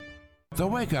The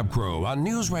Wake Up Crew on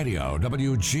News Radio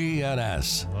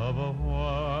WGNS. Of a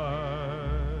white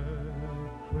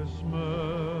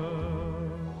Christmas.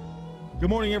 Good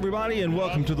morning, everybody, and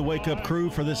welcome to the Wake Up Crew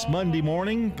for this Monday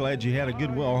morning. Glad you had a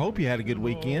good, well, I hope you had a good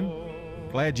weekend.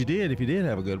 Glad you did, if you did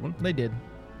have a good one. They did.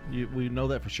 We know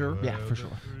that for sure? Yeah, for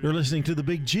sure. You're listening to the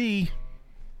Big G,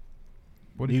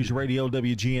 News Radio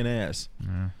WGNS.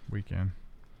 Yeah, weekend.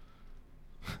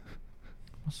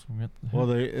 Well,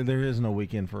 there is no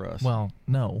weekend for us. Well,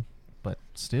 no, but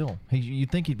still.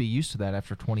 You'd think he'd be used to that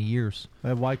after 20 years.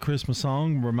 That White Christmas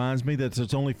song reminds me that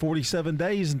it's only 47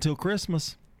 days until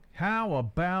Christmas. How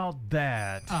about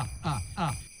that?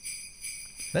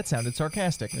 That sounded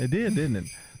sarcastic. It did, didn't it?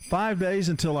 5 days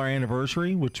until our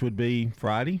anniversary, which would be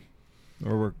Friday,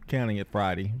 or we're counting it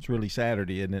Friday. It's really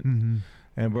Saturday, isn't it?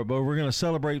 Mm-hmm. But we're going to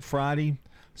celebrate Friday.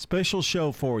 Special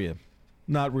show for you.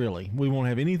 Not really. We won't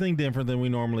have anything different than we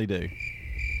normally do.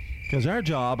 Because our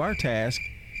job, our task,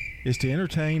 is to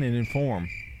entertain and inform.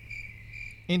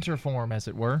 Interform, as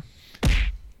it were.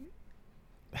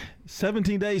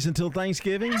 17 days until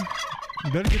Thanksgiving.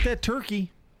 You better get that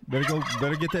turkey. Better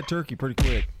get that turkey pretty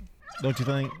quick. Don't you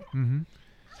think? Mm-hmm.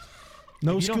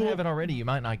 No if you school. don't have it already, you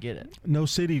might not get it. No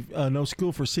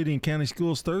school for city and county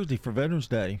schools Thursday for Veterans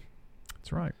Day.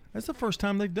 That's right. That's the first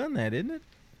time they've done that, isn't it?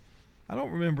 I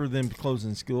don't remember them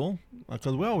closing school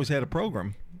because we always had a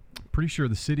program. Pretty sure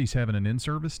the city's having an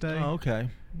in-service day. Oh, okay.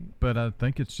 But I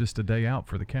think it's just a day out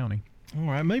for the county. All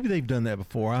right. Maybe they've done that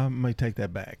before. I may take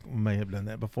that back. We may have done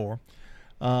that before.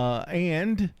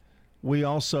 And we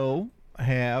also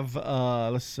have,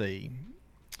 let's see,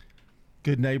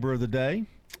 Good Neighbor of the Day.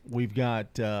 We've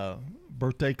got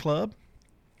Birthday Club.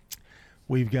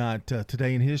 We've got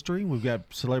Today in History. We've got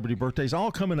celebrity birthdays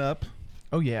all coming up.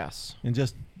 Oh, yes. And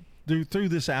just through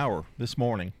this hour this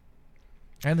morning.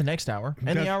 And the next hour.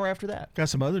 And the hour after that. Got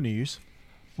some other news.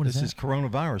 This is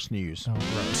coronavirus news. Oh,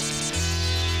 gross.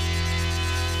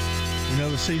 You know,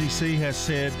 the CDC has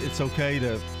said it's okay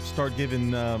to start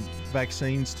giving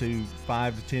vaccines to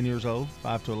 5 to 10 years old,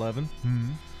 5 to 11.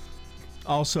 Mm-hmm.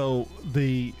 Also,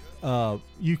 the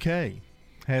UK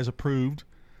has approved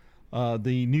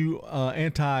the new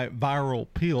antiviral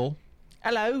pill.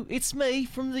 Hello, it's me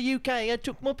from the UK. I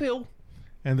took my pill.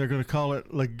 And they're going to call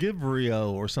it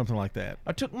Lagivrio or something like that.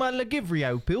 I took my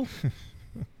Lagivrio pill.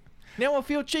 Now I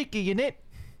feel cheeky in it.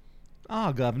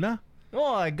 Ah, Governor.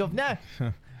 Oh, Governor.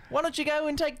 Why don't you go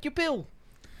and take your pill?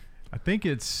 I think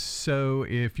it's so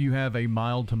if you have a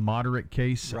mild to moderate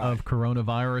case of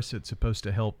coronavirus, it's supposed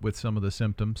to help with some of the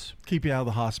symptoms. Keep you out of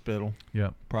the hospital.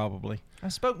 Yep. Probably. I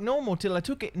spoke normal till I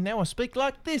took it, and now I speak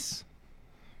like this.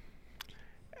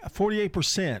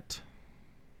 48%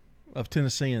 of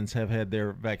Tennesseans have had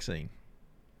their vaccine.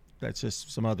 That's just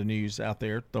some other news out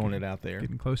there, throwing it out there.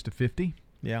 Getting close to 50.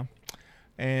 Yeah.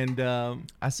 And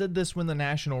I said this when the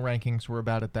national rankings were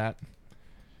about at that.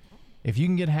 If you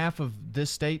can get half of this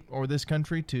state or this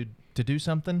country to do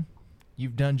something,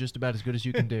 you've done just about as good as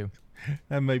you can do.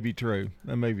 That may be true.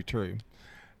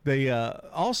 They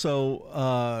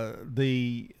also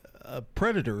the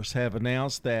Predators have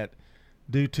announced that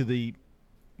due to the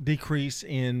decrease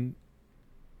in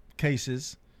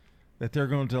cases, that they're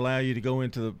going to allow you to go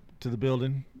into the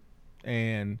building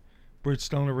and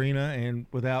Bridgestone Arena and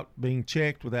without being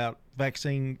checked, without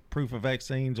proof of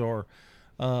vaccines or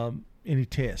any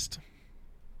test.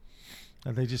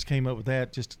 And they just came up with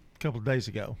that just a couple of days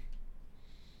ago.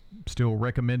 Still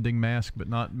recommending mask, but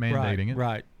not mandating it.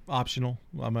 Right. Optional,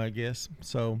 I guess.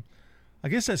 So I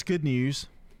guess that's good news.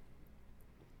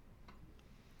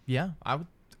 Yeah,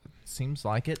 seems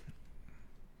like it.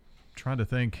 Trying to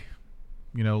think,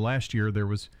 last year there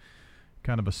was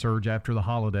kind of a surge after the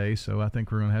holiday, so I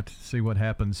think we're going to have to see what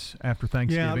happens after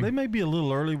Thanksgiving. Yeah, they may be a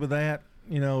little early with that,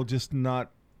 just not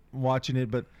watching it.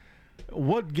 But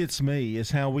what gets me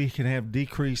is how we can have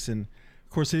decrease in, of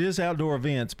course, it is outdoor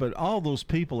events, but all those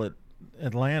people at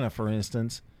Atlanta, for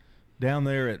instance, down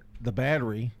there at the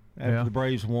Battery after the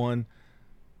Braves won,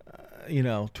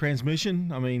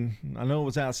 transmission. I mean, I know it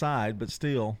was outside, but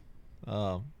still,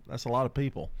 that's a lot of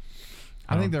people.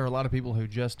 I think there are a lot of people who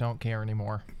just don't care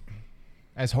anymore.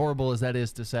 As horrible as that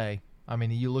is to say. I mean,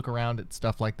 you look around at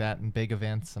stuff like that and big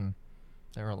events, and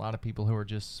there are a lot of people who are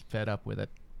just fed up with it.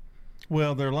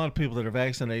 Well, there are a lot of people that are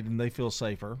vaccinated and they feel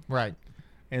safer. Right.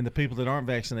 And the people that aren't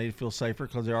vaccinated feel safer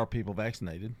because there are people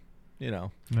vaccinated. Yeah.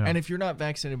 And if you're not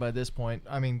vaccinated by this point,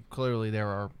 I mean, clearly there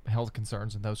are health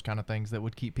concerns and those kind of things that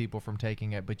would keep people from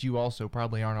taking it. But you also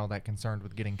probably aren't all that concerned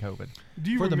with getting COVID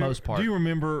the most part. Do you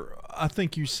remember, I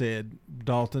think you said,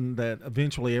 Dalton, that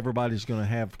eventually everybody's going to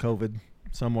have COVID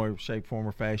some way, shape, form,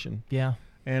 or fashion. Yeah.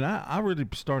 And I really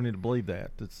starting to believe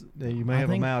that. You may have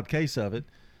a mild case of it,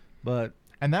 but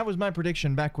and that was my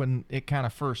prediction back when it kind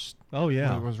of first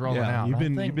was rolling out.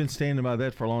 You've been standing by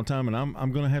that for a long time, and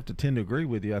I'm going to have to tend to agree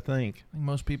with you. I think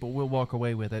most people will walk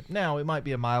away with it. Now it might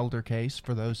be a milder case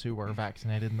for those who are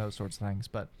vaccinated and those sorts of things,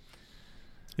 but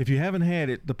if you haven't had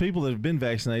it, the people that have been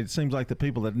vaccinated, it seems like the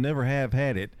people that never have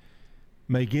had it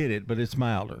may get it, but it's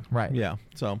milder. Right. Yeah.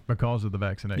 So because of the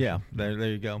vaccination. Yeah. There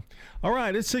you go. All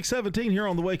right. It's 6:17 here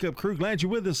on the Wake Up Crew. Glad you're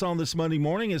with us on this Monday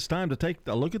morning. It's time to take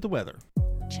a look at the weather.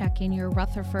 Checking your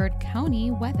Rutherford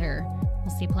County weather.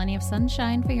 We'll see plenty of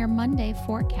sunshine for your Monday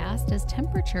forecast as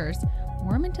temperatures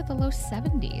warm into the low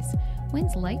 70s.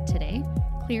 Winds light today.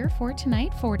 Clear for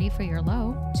tonight, 40 for your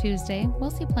low. Tuesday, we'll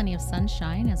see plenty of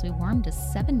sunshine as we warm to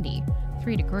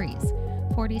 73 degrees.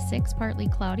 46 partly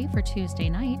cloudy for Tuesday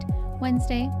night.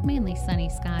 Wednesday, mainly sunny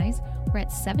skies. We're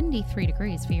at 73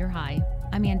 degrees for your high.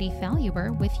 I'm Andy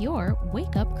Faluber with your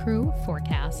Wake Up Crew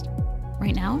forecast.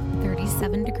 Right now,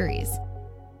 37 degrees.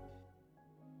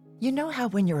 You know how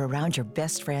when you're around your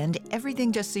best friend,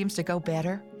 everything just seems to go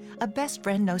better? A best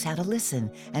friend knows how to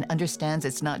listen and understands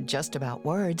it's not just about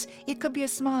words. It could be a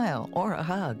smile or a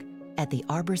hug. At the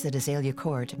Arbors at Azalea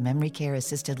Court Memory Care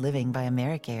Assisted Living by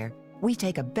AmeriCare, we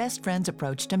take a best friend's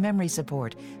approach to memory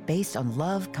support based on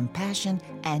love, compassion,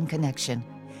 and connection.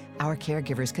 Our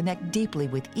caregivers connect deeply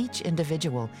with each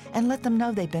individual and let them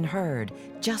know they've been heard,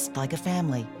 just like a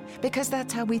family. Because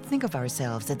that's how we think of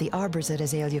ourselves at the Arbors at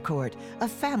Azalea Court, a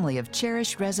family of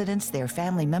cherished residents, their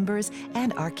family members,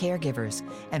 and our caregivers.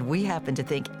 And we happen to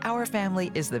think our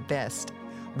family is the best.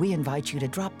 We invite you to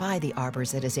drop by the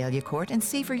Arbors at Azalea Court and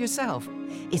see for yourself.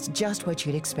 It's just what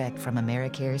you'd expect from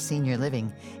AmeriCare Senior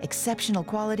Living. Exceptional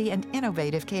quality and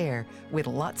innovative care with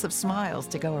lots of smiles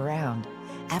to go around.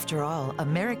 After all,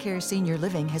 AmeriCare Senior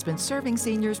Living has been serving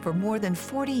seniors for more than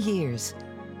 40 years.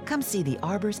 Come see the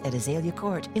Arbors at Azalea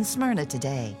Court in Smyrna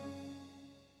today.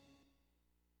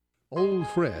 Old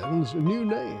friends, new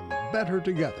name, better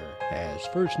together, as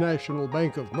First National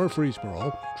Bank of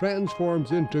Murfreesboro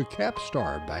transforms into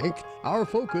Capstar Bank. Our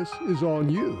focus is on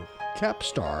you.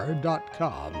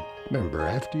 Capstar.com. Member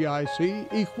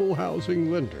FDIC, Equal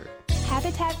Housing Lender.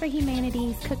 Habitat for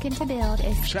Humanity's Cookin' to Build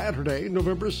is Saturday,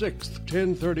 November 6th,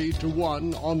 10:30 to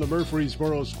 1 on the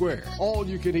Murfreesboro Square. All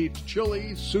you can eat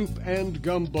chili, soup, and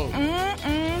gumbo.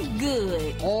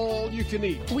 good. All you can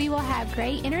eat. We will have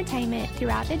great entertainment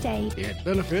throughout the day. It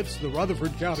benefits the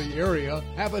Rutherford County area.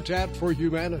 Habitat for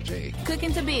Humanity.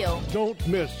 Cookin' to Build. Don't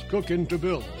miss Cookin' to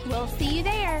Build. We'll see you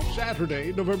there.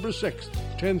 Saturday, November 6th,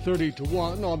 10:30 to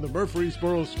 1 on the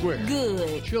Murfreesboro Square.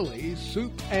 Good. Chili,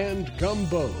 soup, and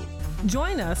gumbo.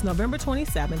 Join us November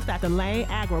 27th at the Lane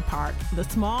Agro Park, the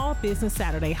Small Business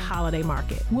Saturday Holiday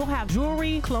Market. We'll have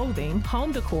jewelry, clothing,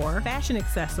 home decor, fashion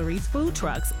accessories, food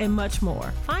trucks, and much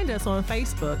more. Find us on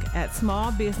Facebook at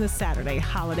Small Business Saturday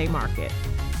Holiday Market.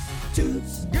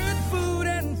 Toots. Good food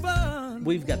and fun.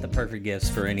 We've got the perfect gifts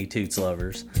for any Toots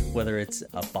lovers, whether it's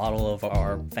a bottle of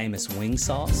our famous wing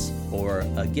sauce or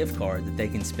a gift card that they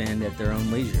can spend at their own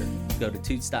leisure. Go to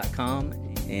Toots.com.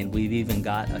 And we've even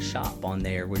got a shop on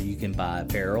there where you can buy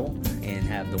apparel and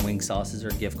have the wing sauces or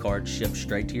gift cards shipped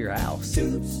straight to your house.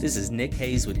 Toots. This is Nick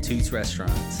Hayes with Toots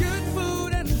Restaurants. Good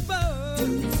food and fun.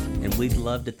 Toots. And we'd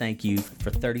love to thank you for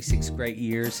 36 great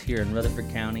years here in Rutherford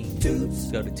County. Toots.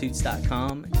 Go to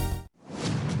Toots.com.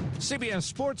 CBS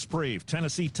Sports Brief.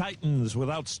 Tennessee Titans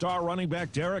without star running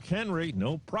back Derrick Henry.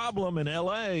 No problem in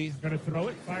L.A. Going to throw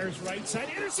it. Fires right side.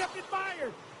 Intercepted.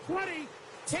 Fired. 20,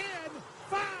 10,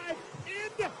 5.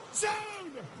 Zone.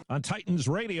 On Titans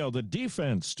radio, the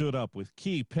defense stood up with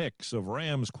key picks of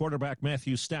Rams quarterback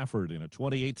Matthew Stafford in a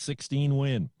 28-16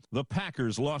 win. The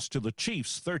Packers lost to the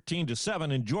Chiefs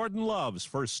 13-7 in Jordan Love's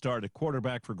first start at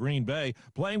quarterback for Green Bay,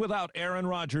 playing without Aaron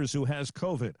Rodgers, who has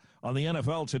COVID. On the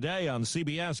NFL Today on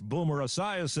CBS, Boomer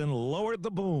Esiason lowered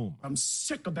the boom. I'm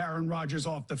sick of Aaron Rodgers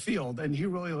off the field, and he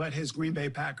really let his Green Bay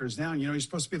Packers down. You know, you're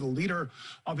supposed to be the leader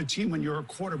of a team when you're a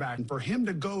quarterback. And for him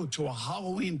to go to a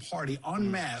Halloween party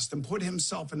unmasked and put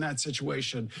himself in that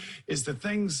situation is the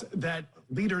things that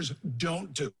leaders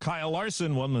don't do. Kyle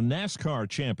Larson won the NASCAR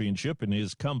championship in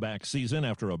his comeback season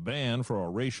after a ban for a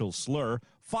racial slur.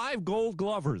 5 Gold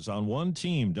Glovers on one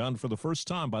team, done for the first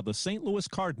time by the St. Louis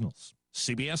Cardinals.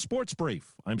 CBS Sports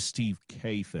Brief. I'm Steve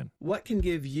Kathan. What can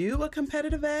give you a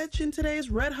competitive edge in today's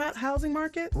red-hot housing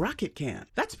market? Rocket can.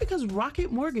 That's because Rocket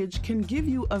Mortgage can give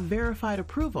you a verified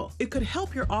approval. It could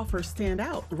help your offer stand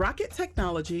out. Rocket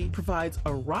Technology provides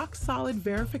a rock-solid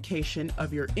verification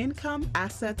of your income,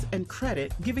 assets, and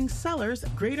credit, giving sellers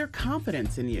greater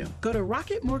confidence in you. Go to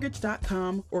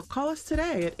rocketmortgage.com or call us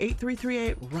today at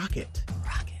 8338-ROCKET.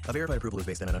 Rocket. A verified approval is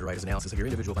based on an underwriter's analysis of your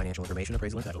individual financial information,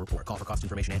 appraisal, and title report. Call for cost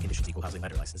information and conditions. Equal housing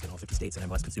lender licensed in all 50 states and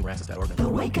MLSConsumerAccess.org. The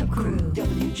Wake Up Crew,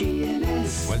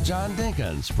 WGNS. With John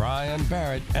Dinkins, Brian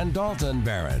Barrett, and Dalton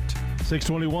Barrett.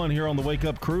 621 here on the Wake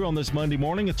Up Crew on this Monday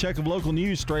morning. A check of local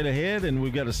news straight ahead, and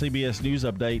we've got a CBS News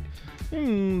update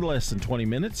in less than 20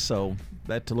 minutes, so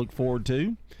that to look forward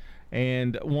to.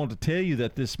 And I want to tell you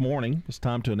that this morning it's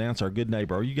time to announce our good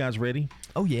neighbor. Are you guys ready?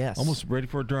 Oh, yes. Almost ready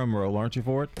for a drum roll, aren't you,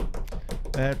 for it?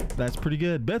 That's pretty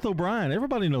good. Beth O'Brien.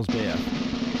 Everybody knows Beth.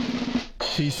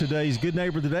 She's today's good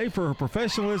neighbor of the day for her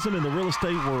professionalism in the real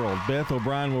estate world. Beth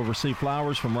O'Brien will receive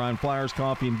flowers from Ryan Flowers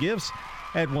Coffee and Gifts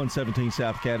at 117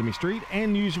 South Academy Street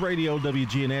and News Radio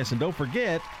WGNS. And don't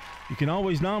forget, you can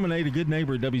always nominate a good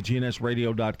neighbor at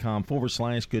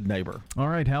WGNSradio.com/good neighbor. All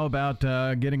right, how about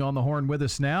getting on the horn with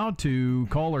us now to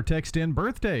call or text in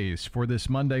birthdays for this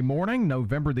Monday morning,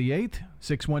 November the 8th,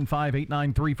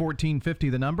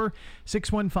 615-893-1450, the number,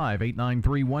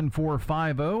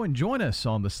 615-893-1450, and join us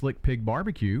on the Slick Pig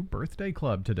Barbecue Birthday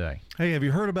Club today. Hey, have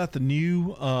you heard about the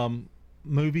new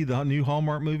movie, the new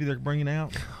Hallmark movie they're bringing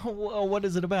out? Well, what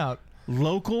is it about?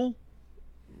 Local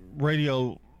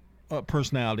radio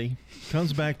personality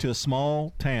comes back to a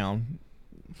small town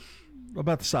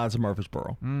about the size of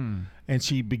Murfreesboro, and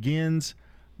she begins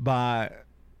by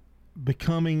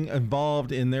becoming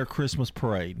involved in their Christmas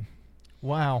parade.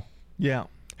 Wow. Yeah.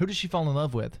 Who does she fall in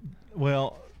love with?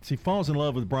 Well, she falls in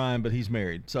love with Brian, but he's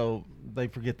married, so they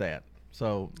forget that.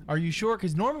 So, are you sure?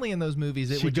 Because normally in those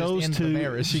movies, it would just end the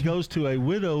marriage. She goes to a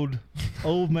widowed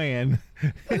old man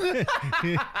in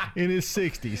his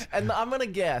 60s. And I'm gonna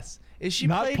guess. Is she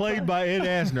not played by Ed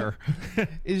Asner?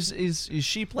 Is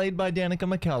she played by Danica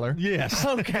McKellar? Yes.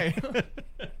 Okay.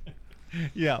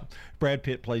 Yeah, Brad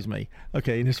Pitt plays me.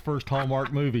 Okay, in his first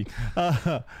Hallmark movie.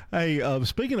 Hey,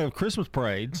 speaking of Christmas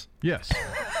parades, yes,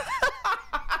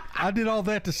 I did all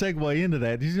that to segue into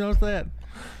that. Did you notice that?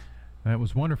 That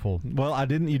was wonderful. Well, I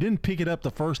didn't. You didn't pick it up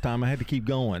the first time. I had to keep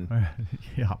going.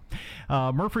 Yeah.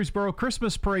 Murfreesboro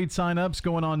Christmas Parade sign-ups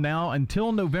going on now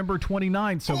until November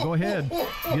 29th, so go ahead.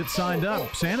 Get signed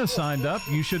up. Santa's signed up.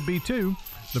 You should be, too.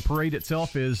 The parade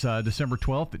itself is December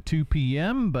 12th at 2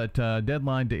 p.m., but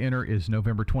deadline to enter is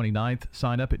November 29th.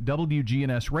 Sign up at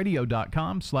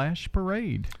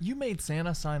WGNSradio.com/parade. You made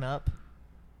Santa sign up?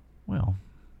 Well,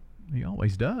 he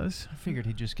always does. I figured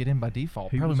he'd just get in by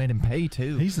default. Probably made him pay,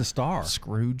 too. He's the star.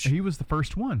 Scrooge. He was the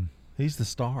first one. He's the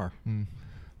star.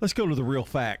 Let's go to the real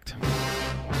fact.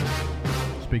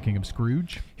 Speaking of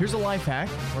Scrooge, here's a life hack.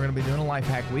 We're going to be doing a life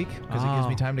hack week because it gives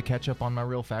me time to catch up on my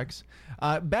real facts.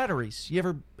 Batteries. You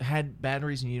ever had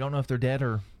batteries and you don't know if they're dead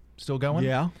or still going?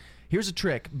 Yeah. Here's a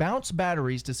trick. Bounce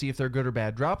batteries to see if they're good or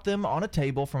bad. Drop them on a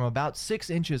table from about 6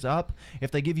 inches up.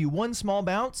 If they give you one small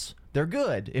bounce, they're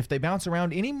good. If they bounce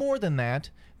around any more than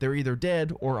that, they're either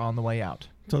dead or on the way out.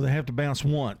 So they have to bounce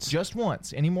once. Just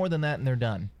once. Any more than that and they're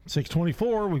done.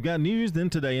 624, we've got news, then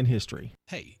Today in History.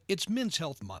 Hey, it's Men's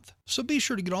Health Month, so be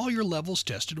sure to get all your levels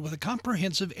tested with a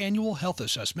comprehensive annual health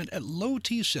assessment at Low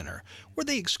T Center, where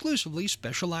they exclusively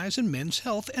specialize in men's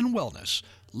health and wellness.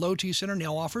 Low T Center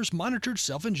now offers monitored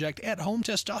self-inject at-home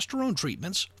testosterone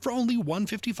treatments for only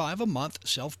 $155 a month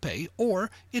self-pay,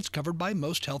 or it's covered by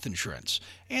most health insurance,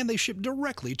 and they ship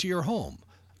directly to your home.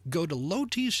 Go to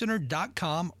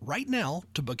lowtcenter.com right now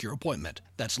to book your appointment.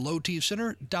 That's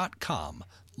lowtcenter.com.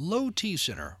 Low T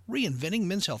Center, reinventing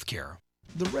men's health care.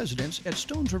 The residents at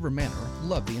Stones River Manor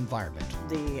love the environment.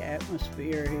 The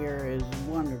atmosphere here is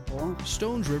wonderful.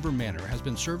 Stones River Manor has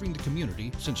been serving the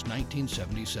community since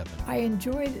 1977. I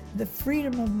enjoyed the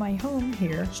freedom of my home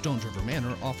here. Stones River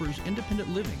Manor offers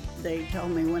independent living. They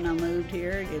told me when I moved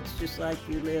here, it's just like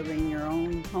you live in your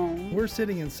own home. We're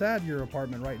sitting inside your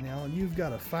apartment right now, and you've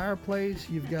got a fireplace,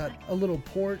 you've got a little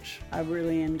porch. I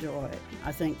really enjoy it.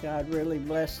 I think God really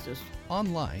blessed us.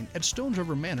 Online at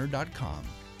stonesrivermanor.com.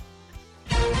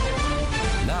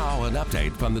 Now an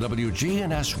update from the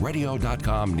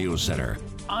WGNSradio.com News Center.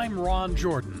 I'm Ron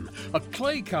Jordan. A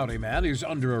Clay County man is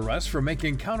under arrest for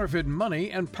making counterfeit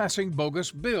money and passing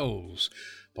bogus bills.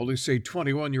 Police say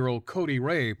 21-year-old Cody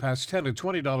Ray passed $10 and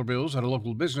 $20 bills at a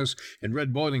local business in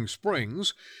Red Boiling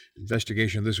Springs.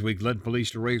 Investigation this week led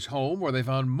police to Ray's home, where they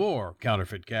found more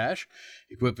counterfeit cash.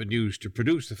 Equipment used to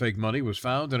produce the fake money was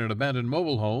found in an abandoned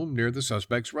mobile home near the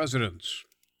suspect's residence.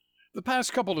 The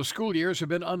past couple of school years have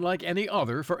been unlike any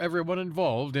other for everyone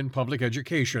involved in public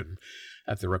education.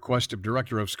 At the request of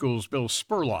Director of Schools Bill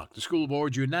Spurlock, the school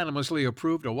board unanimously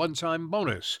approved a one-time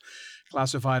bonus.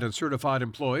 Classified and certified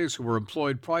employees who were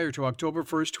employed prior to October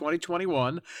 1st,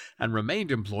 2021 and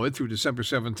remained employed through December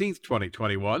 17th,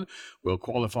 2021 will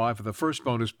qualify for the first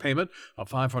bonus payment of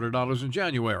 $500 in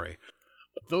January.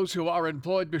 Those who are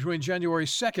employed between January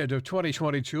 2nd of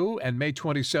 2022 and May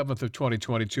 27th of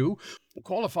 2022 will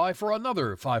qualify for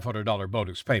another $500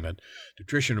 bonus payment.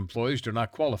 Nutrition employees do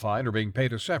not qualify and are being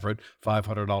paid a separate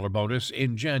 $500 bonus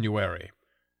in January.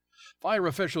 Fire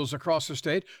officials across the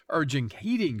state urging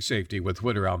heating safety with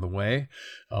winter on the way.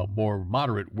 A more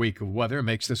moderate week of weather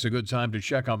makes this a good time to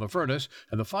check on the furnace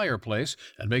and the fireplace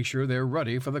and make sure they're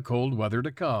ready for the cold weather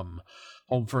to come.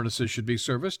 Home furnaces should be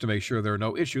serviced to make sure there are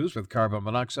no issues with carbon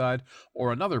monoxide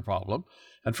or another problem.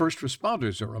 And first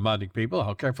responders are reminding people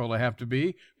how careful they have to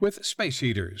be with space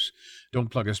heaters. Don't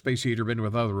plug a space heater in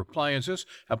with other appliances.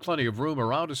 Have plenty of room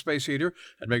around a space heater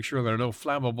and make sure there are no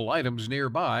flammable items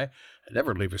nearby. And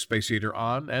never leave a space heater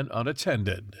on and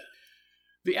unattended.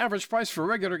 The average price for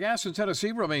regular gas in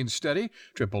Tennessee remains steady.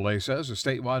 AAA says the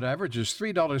statewide average is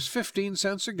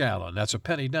 $3.15 a gallon. That's a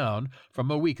penny down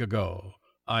from a week ago.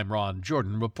 I'm Ron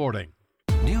Jordan reporting.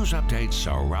 News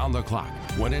updates around the clock,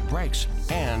 when it breaks,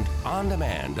 and on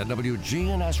demand at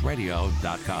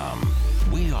WGNSradio.com.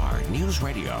 We are News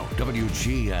Radio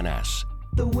WGNS.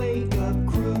 The Wake Up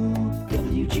Crew,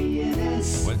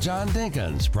 WGNS. With John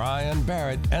Dinkins, Brian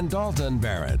Barrett, and Dalton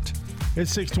Barrett.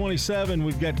 It's 6:27.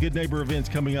 We've got Good Neighbor events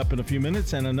coming up in a few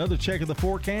minutes and another check of the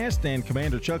forecast. And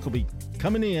Commander Chuck will be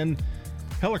coming in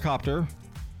helicopter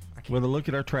with a look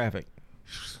at our traffic.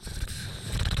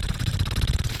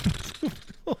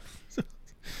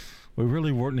 We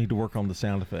really need to work on the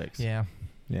sound effects. Yeah.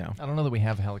 Yeah. I don't know that we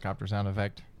have a helicopter sound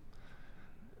effect.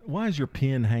 Why is your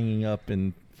pen hanging up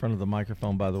in front of the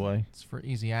microphone, by the way? It's for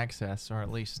easy access, or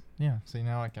at least, yeah. See,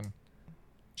 now I can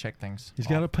check things. He's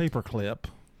got a paper clip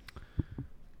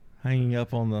hanging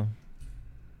up on the...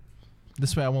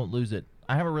 This way I won't lose it.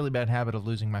 I have a really bad habit of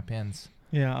losing my pens.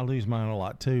 Yeah, I lose mine a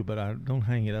lot too, but I don't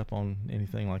hang it up on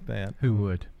anything like that. Who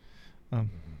would?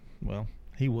 Well,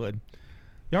 he would.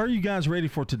 Are you guys ready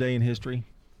for Today in History?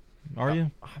 Are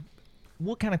you?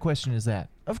 What kind of question is that?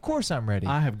 Of course I'm ready.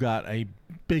 I have got a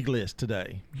big list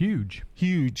today. Huge.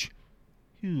 Huge.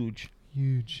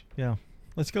 Yeah.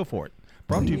 Let's go for it.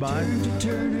 Brought to you by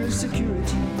Turner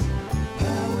Security,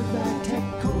 powered by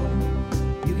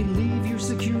TechCore. You can leave your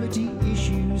security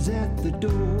issues at the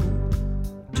door.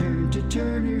 Turn to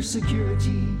Turner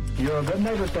Security. Your Good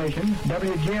Neighbor station,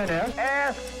 WGNS.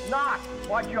 Ask not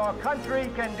what your country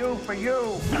can do for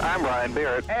you. I'm Brian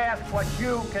Barrett. Ask what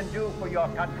you can do for your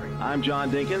country. I'm John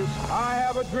Dinkins. I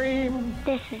have a dream.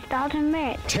 This is Dalton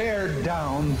Merritt. Tear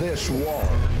down this wall.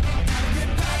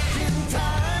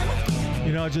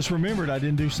 You know, I just remembered I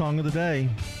didn't do Song of the Day.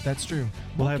 That's true.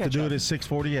 We'll have to do it at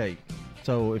 6:48.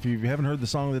 So if you haven't heard the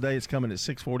Song of the Day, it's coming at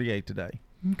 6:48 today.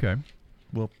 Okay.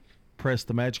 We'll press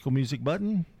the magical music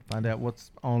button, find out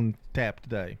what's on tap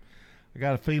today. I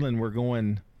got a feeling we're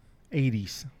going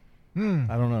 80s. I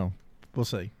don't know. We'll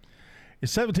see.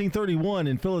 It's 1731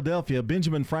 in Philadelphia.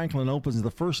 Benjamin Franklin opens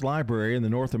the first library in the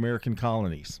North American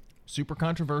colonies. Super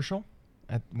controversial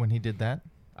when he did that.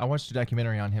 I watched a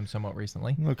documentary on him somewhat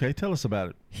recently. Okay, tell us about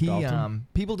it.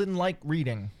 People didn't like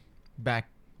reading back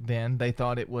then. They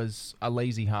thought it was a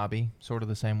lazy hobby, sort of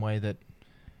the same way that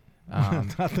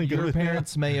your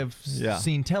parents may have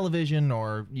seen television,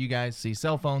 or you guys see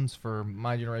cell phones. For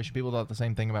my generation, people thought the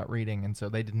same thing about reading, and so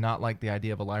they did not like the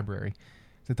idea of a library.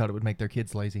 They thought it would make their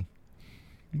kids lazy.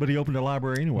 But he opened a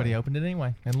library anyway. But he opened it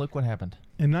anyway, and look what happened.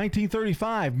 In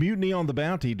 1935, Mutiny on the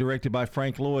Bounty, directed by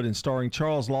Frank Lloyd and starring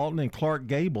Charles Lawton and Clark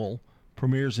Gable,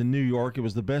 premieres in New York. It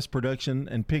was the best production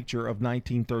and picture of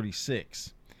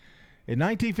 1936. In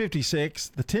 1956,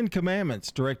 The Ten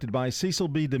Commandments, directed by Cecil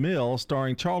B. DeMille,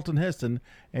 starring Charlton Heston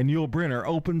and Yul Brynner,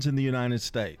 opens in the United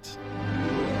States.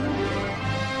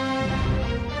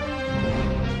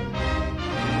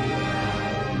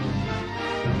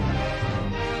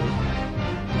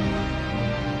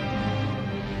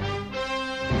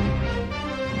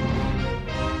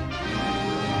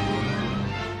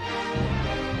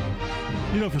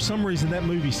 You know, for some reason, that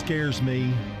movie scares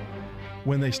me.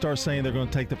 When they start saying they're going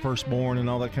to take the firstborn and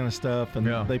all that kind of stuff, and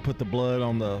they put the blood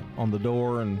on the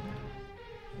door and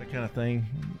that kind of thing.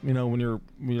 You know, when you're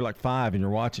like 5 and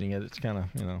you're watching it, it's kind of,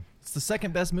 you know. It's the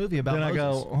second best movie about Then Moses. I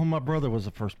go, oh, my brother was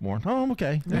the firstborn. Oh, I'm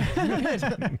okay.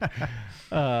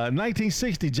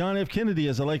 1960, John F. Kennedy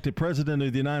is elected president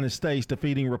of the United States,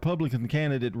 defeating Republican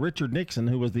candidate Richard Nixon,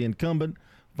 who was the incumbent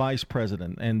vice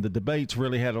president. And the debates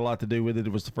really had a lot to do with it.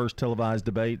 It was the first televised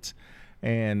debates.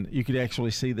 And you could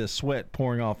actually see the sweat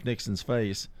pouring off Nixon's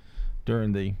face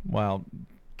while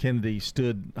Kennedy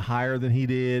stood higher than he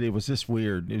did. It was just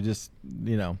weird. It was just,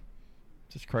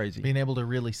 just crazy. Being able to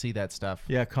really see that stuff.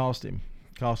 Yeah, cost him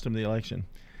the election.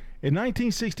 In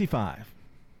 1965,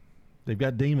 they've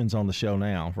got demons on the show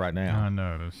right now. I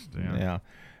noticed, yeah.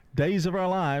 Days of Our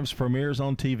Lives premieres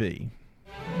on TV.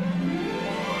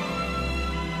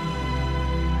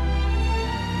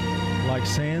 Like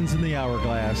sands in the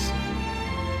hourglass,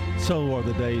 so are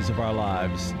the days of our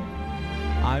lives.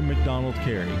 I'm McDonald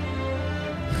Carey.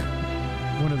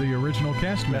 One of the original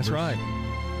cast members. That's right.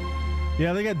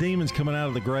 Yeah, they got demons coming out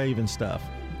of the grave and stuff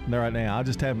right now. I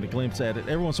just happened to glimpse at it.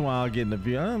 Every once in a while I get in the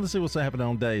view. Let's see what's happening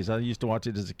on Days. I used to watch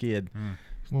it as a kid.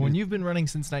 Well, when you've been running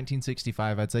since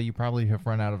 1965, I'd say you probably have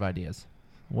run out of ideas.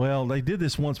 Well, they did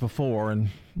this once before, and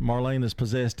Marlene is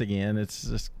possessed again. It's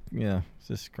just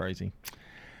crazy.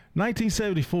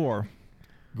 1974.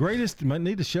 Greatest, might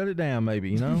need to shut it down maybe,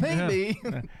 you know? Maybe.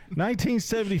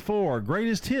 1974,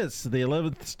 Greatest Hits, the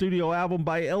 11th studio album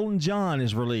by Elton John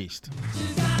is released.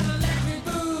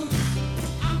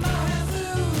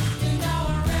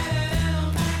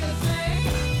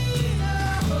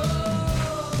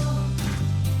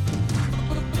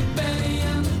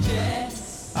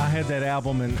 I had that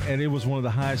album, and it was one of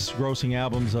the highest grossing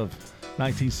albums of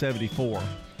 1974.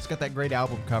 It's got that great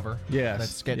album cover. Yes. That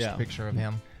sketched picture of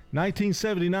him.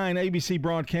 1979, ABC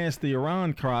broadcast the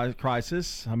Iran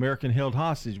crisis, American held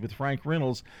hostage with Frank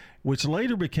Reynolds, which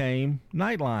later became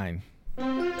Nightline.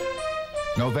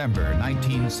 November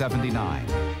 1979.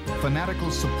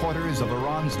 Fanatical supporters of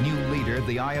Iran's new leader,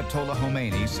 the Ayatollah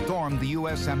Khomeini, stormed the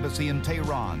U.S. Embassy in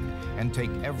Tehran and take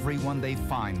everyone they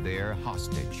find there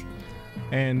hostage.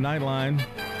 And Nightline,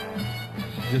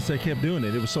 just they kept doing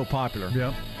it. It was so popular.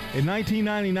 Yep. In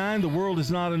 1999, The World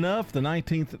Is Not Enough, the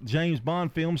 19th James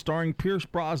Bond film starring Pierce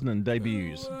Brosnan,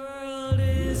 debuts.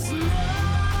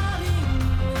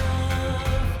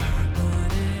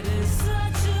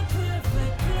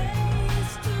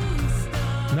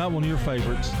 Not one of your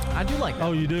favorites. I do like that.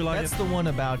 Oh, you do like That's it? the one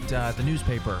about the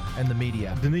newspaper and the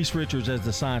media. Denise Richards as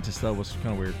the scientist, though, was kind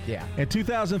of weird. Yeah. In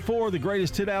 2004, the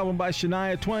greatest hit album by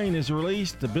Shania Twain is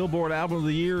released. The Billboard Album of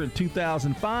the Year in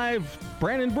 2005.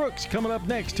 Brandon Brooks coming up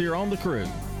next here on The Crew.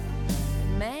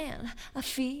 Man, I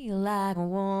feel like a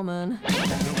woman.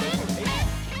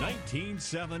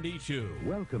 1972.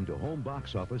 Welcome to home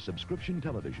box office subscription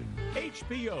television.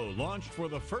 HBO launched for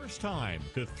the first time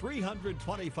to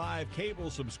 325 cable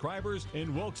subscribers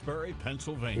in Wilkes-Barre,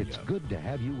 Pennsylvania. It's good to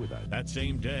have you with us. That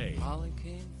same day, Holly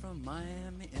came from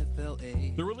Miami,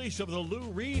 FLA. the release of the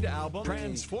Lou Reed album,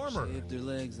 Transformer, Shaved her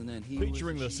legs and then he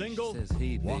featuring was a the she. single, Says,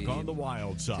 hey, Walk babe, on the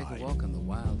Wild Side. Take a walk on the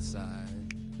wild side.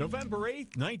 November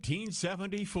 8th,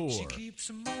 1974.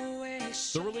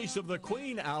 The release of the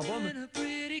Queen album,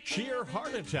 Sheer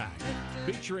Heart Attack,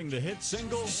 featuring the hit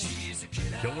single,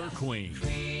 Killer Queen.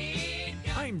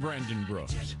 I'm Brandon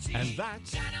Brooks, and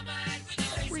that's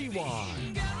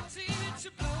Rewind.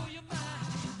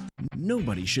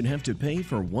 Nobody should have to pay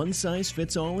for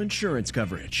one-size-fits-all insurance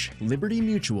coverage. Liberty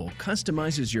Mutual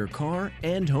customizes your car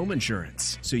and home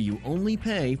insurance, so you only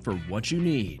pay for what you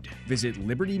need. Visit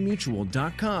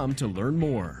libertymutual.com to learn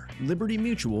more.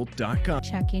 libertymutual.com.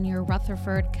 Check in your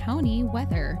Rutherford County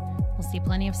weather. We'll see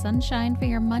plenty of sunshine for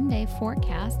your Monday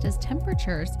forecast as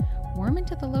temperatures warm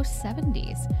into the low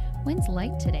 70s. Winds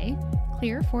light today.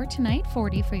 Clear for tonight,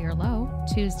 40 for your low.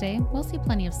 Tuesday, we'll see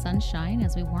plenty of sunshine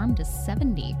as we warm to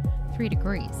 73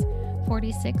 degrees.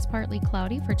 46 partly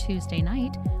cloudy for Tuesday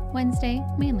night. Wednesday,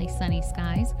 mainly sunny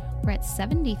skies. We're at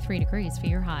 73 degrees for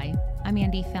your high. I'm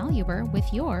Andy Faluber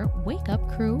with your Wake Up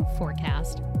Crew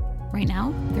forecast. Right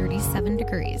now, 37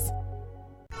 degrees.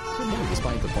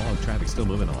 Despite the fog, traffic's still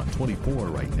moving on 24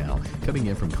 right now, coming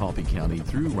in from Coffee County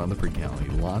through Rutherford County.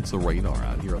 Lots of radar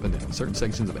out here up and down. Certain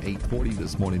sections of 840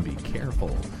 this morning. Be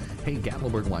careful. Hey,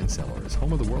 Gatlinburg Wine Cellars,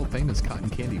 home of the world-famous cotton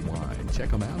candy wine.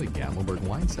 Check them out at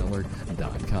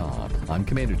GatlinburgWineCellar.com. I'm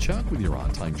Commander Chuck with your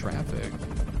on-time traffic.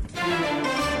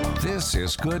 This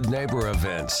is Good Neighbor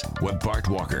Events with Bart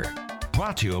Walker.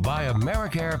 Brought to you by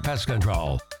AmeriCare Pest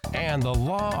Control and the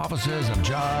law offices of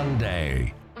John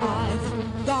Day.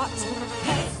 I've got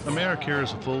pets. AmeriCare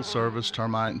is a full-service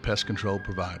termite and pest control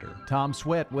provider. Tom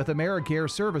Sweat with AmeriCare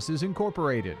Services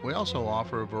Incorporated. We also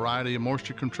offer a variety of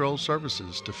moisture control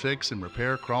services to fix and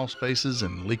repair crawl spaces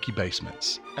and leaky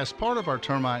basements. As part of our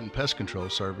termite and pest control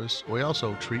service, we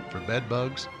also treat for bed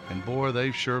bugs, and boy,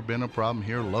 they've sure been a problem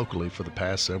here locally for the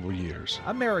past several years.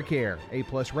 AmeriCare, A+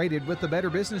 rated with the Better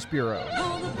Business Bureau.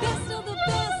 All the best of the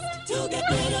best to get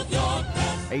rid of your pest.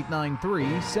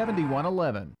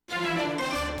 893-7111.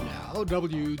 Now,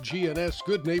 WGNS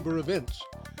Good Neighbor Events.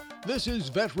 This is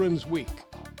Veterans Week,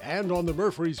 and on the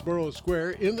Murfreesboro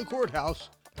Square in the courthouse,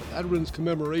 the Veterans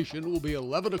Commemoration will be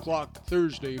 11 o'clock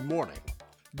Thursday morning.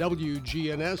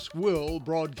 WGNS will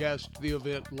broadcast the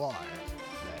event live.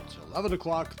 That's 11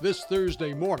 o'clock this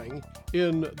Thursday morning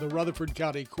in the Rutherford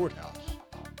County Courthouse.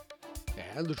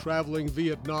 And the traveling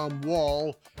Vietnam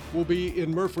Wall will be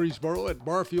in Murfreesboro at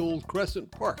Barfield Crescent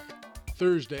Park,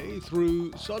 Thursday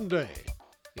through Sunday.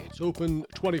 It's open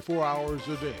 24 hours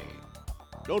a day.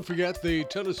 Don't forget the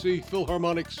Tennessee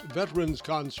Philharmonic's Veterans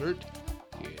Concert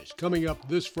is coming up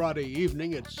this Friday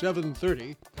evening at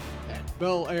 7:30 at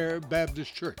Bel Air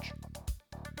Baptist Church.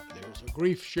 There's a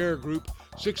grief share group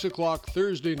 6 o'clock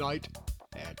Thursday night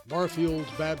at Barfield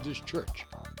Baptist Church.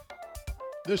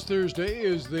 This Thursday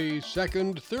is the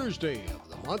second Thursday of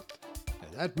the month,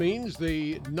 and that means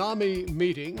the NAMI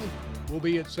meeting will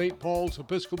be at St. Paul's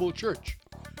Episcopal Church,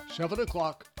 7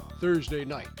 o'clock Thursday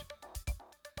night.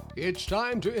 It's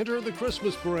time to enter the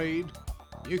Christmas parade.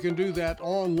 You can do that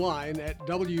online at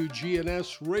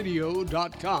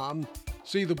WGNSradio.com.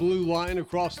 See the blue line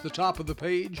across the top of the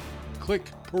page, click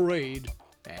Parade,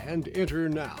 and enter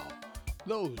now.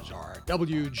 Those are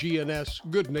WGNS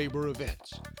Good Neighbor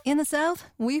events. In the South,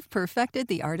 we've perfected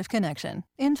the art of connection.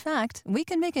 In fact, we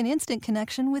can make an instant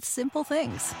connection with simple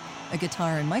things. A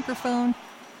guitar and microphone,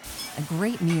 a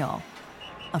great meal,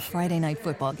 a Friday night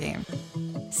football game.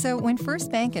 So when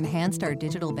First Bank enhanced our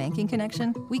digital banking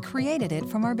connection, we created it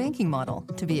from our banking model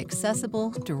to be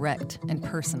accessible, direct, and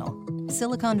personal.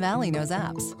 Silicon Valley knows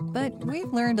apps, but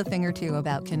we've learned a thing or two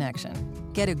about connection.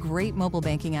 Get a great mobile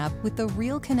banking app with the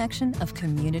real connection of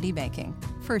community banking.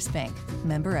 First Bank,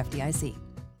 member FDIC.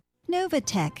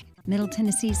 Novatech, Middle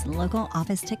Tennessee's local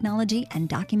office technology and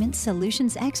document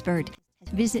solutions expert.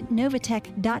 Visit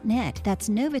novatech.net. That's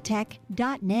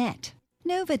novatech.net.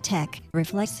 Novatech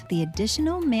reflects the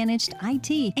additional managed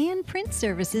IT and print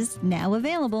services now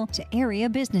available to area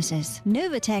businesses.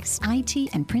 Novatech's IT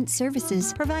and print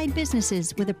services provide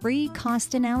businesses with a free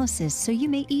cost analysis so you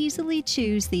may easily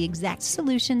choose the exact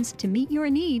solutions to meet your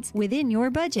needs within your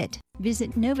budget.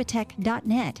 Visit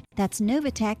novatech.net. That's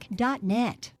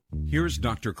novatech.net. Here's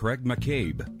Dr. Craig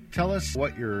McCabe. Tell us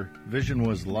what your vision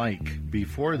was like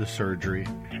before the surgery.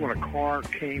 When a car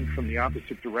came from the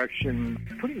opposite direction,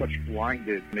 pretty much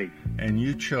blinded me. And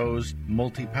you chose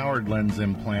multi-powered lens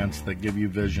implants that give you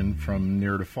vision from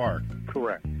near to far.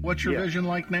 Correct. What's your vision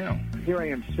like now? Here I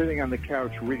am sitting on the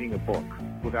couch reading a book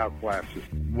without glasses.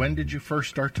 When did you first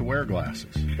start to wear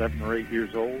glasses? 7 or 8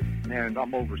 years old, and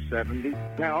I'm over 70.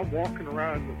 Now I'm walking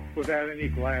around without any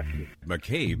glasses.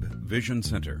 McCabe Vision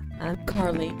Center. I'm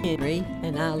Carly Henry,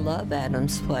 and I love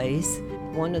Adams Place.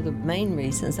 One of the main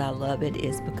reasons I love it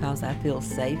is because I feel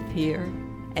safe here,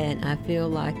 and I feel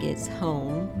like it's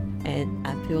home, and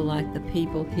I feel like the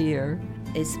people here,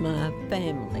 it's my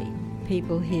family.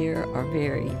 People here are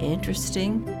very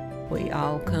interesting. We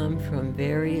all come from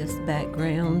various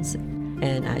backgrounds,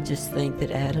 and I just think that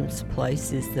Adams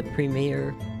Place is the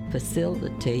premier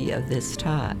facility of this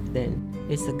type. Then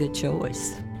it's a good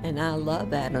choice. And I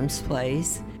love Adams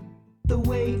Place. The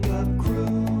Wake Up Crew,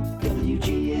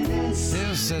 WGNS.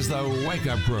 This is the Wake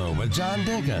Up Crew with John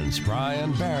Dinkins,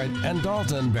 Brian Barrett, and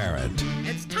Dalton Barrett.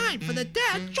 It's time for the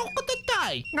dad joke of the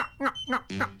day.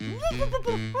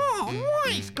 Oh,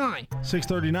 nice guy.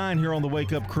 6:39 here on the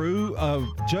Wake Up Crew. A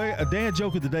dad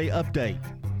joke of the day update.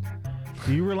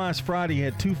 Do you realize Friday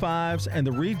had 2 5s and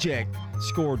the reject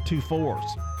scored 2 4s?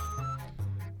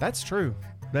 That's true.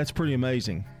 That's pretty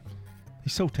amazing.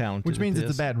 He's so talented. Which means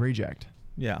it's a bad reject.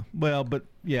 Yeah. Well, but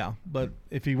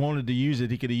if he wanted to use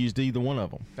it, he could have used either one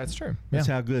of them. That's true. That's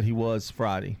how good he was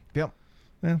Friday. Yep.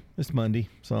 Well, it's Monday,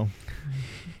 so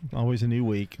always a new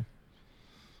week.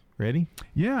 Ready?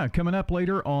 Yeah, coming up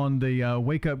later on the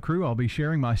Wake Up Crew, I'll be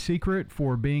sharing my secret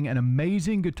for being an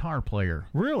amazing guitar player.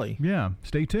 Really? Yeah.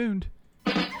 Stay tuned.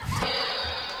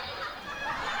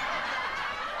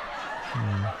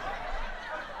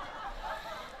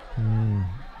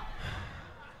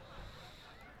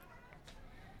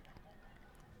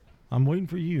 I'm waiting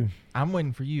for you. I'm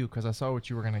waiting for you because I saw what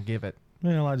you were going to give it.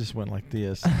 Well, I just went like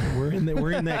this. We're in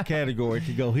that category. It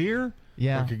could go here.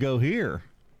 Yeah. Or it could go here.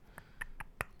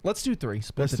 Let's do 3.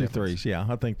 Let's do 3s. Yeah,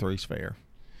 I think 3's fair.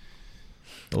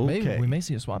 Okay. Maybe we may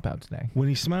see a swap out today. When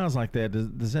he smiles like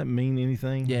that, does that mean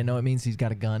anything? Yeah, no, it means he's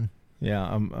got a gun.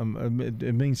 Yeah,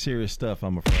 it means serious stuff,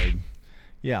 I'm afraid.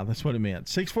 Yeah, that's what it meant.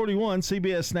 6:41,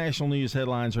 CBS National News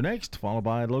headlines are next, followed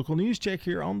by a local news check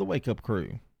here on the Wake Up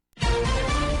Crew.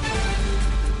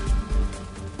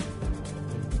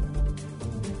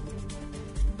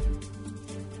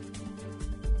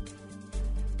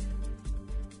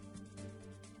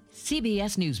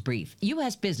 CBS News Brief.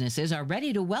 U.S. businesses are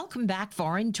ready to welcome back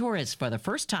foreign tourists for the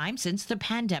first time since the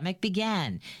pandemic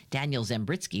began. Daniel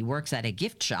Zembritsky works at a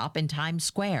gift shop in Times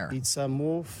Square. It's a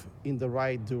move in the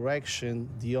right direction.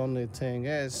 The only thing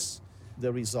is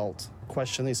the result.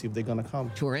 Question is if they're going to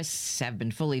come. Tourists have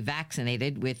been fully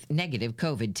vaccinated with negative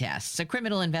COVID tests. A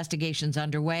criminal investigation's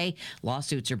underway.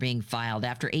 Lawsuits are being filed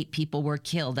after 8 people were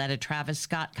killed at a Travis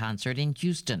Scott concert in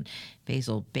Houston.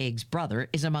 Basil Baig's brother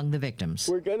is among the victims.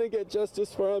 We're going to get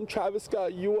justice for him. Travis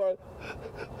Scott, you are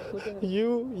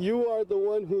the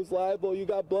one who's liable. You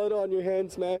got blood on your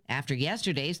hands, man. After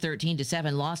yesterday's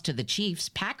 13-7 loss to the Chiefs,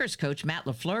 Packers coach Matt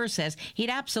LaFleur says he'd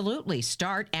absolutely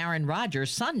start Aaron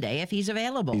Rodgers Sunday if he's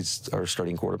available. He's our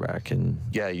starting quarterback, and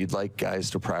yeah, you'd like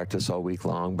guys to practice all week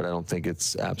long, but I don't think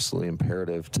it's absolutely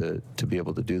imperative to be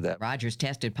able to do that. Rodgers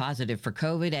tested positive for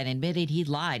COVID and admitted he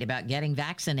lied about getting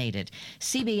vaccinated.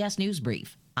 CBS News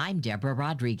Brief. I'm Deborah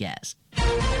Rodriguez.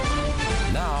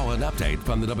 Now an update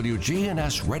from the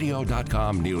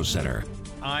WGNSradio.com News Center.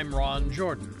 I'm Ron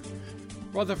Jordan.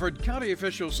 Rutherford County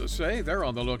officials say they're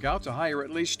on the lookout to hire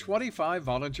at least 25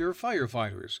 volunteer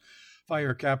firefighters.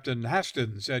 Fire Captain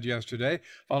Haston said yesterday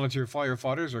volunteer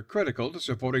firefighters are critical to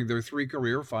supporting their 3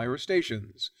 career fire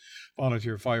stations.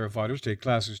 Volunteer firefighters take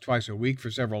classes twice a week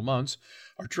for several months,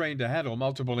 are trained to handle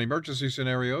multiple emergency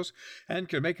scenarios, and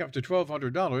can make up to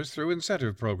 $1,200 through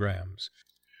incentive programs.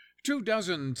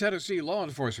 24 Tennessee law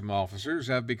enforcement officers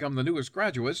have become the newest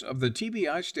graduates of the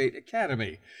TBI State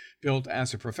Academy, built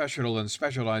as a professional and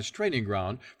specialized training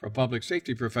ground for public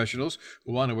safety professionals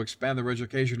who want to expand their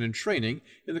education and training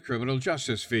in the criminal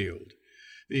justice field.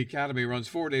 The academy runs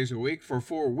 4 days a week for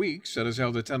 4 weeks and is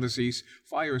held at Tennessee's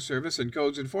Fire Service and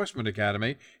Codes Enforcement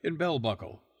Academy in Bell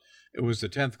Buckle. It was the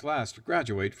 10th class to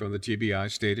graduate from the TBI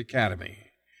State Academy.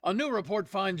 A new report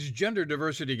finds gender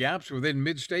diversity gaps within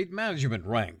mid-state management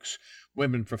ranks.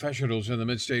 Women professionals in the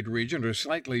mid-state region are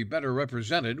slightly better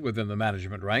represented within the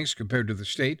management ranks compared to the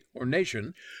state or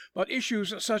nation, but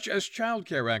issues such as child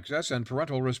care access and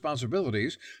parental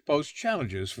responsibilities pose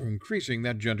challenges for increasing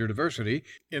that gender diversity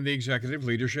in the executive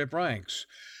leadership ranks.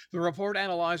 The report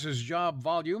analyzes job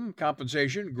volume,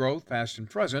 compensation, growth, past and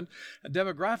present, and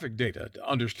demographic data to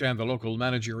understand the local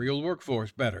managerial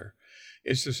workforce better.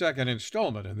 It's the second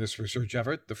installment in this research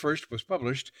effort. The first was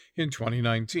published in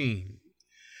 2019.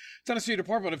 Tennessee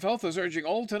Department of Health is urging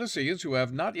all Tennesseans who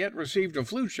have not yet received a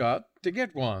flu shot to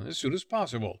get one as soon as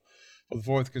possible. For the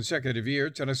 4th consecutive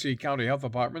year, Tennessee County Health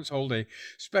Departments hold a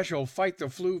special Fight the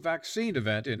Flu vaccine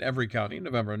event in every county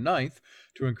November 9th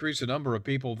to increase the number of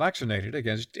people vaccinated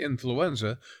against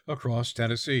influenza across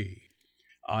Tennessee.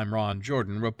 I'm Ron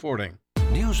Jordan reporting.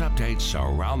 News updates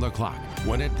around the clock,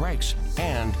 when it breaks,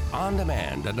 and on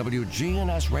demand at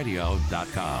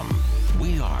WGNSradio.com.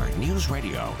 We are News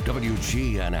Radio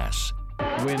WGNS.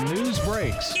 When news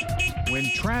breaks,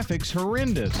 when traffic's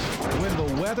horrendous, when the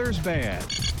weather's bad.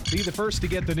 Be the first to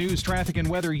get the news, traffic, and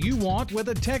weather you want with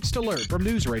a text alert from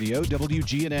News Radio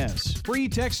WGNS. Free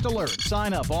text alert.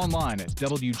 Sign up online at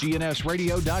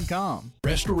WGNSradio.com.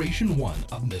 Restoration One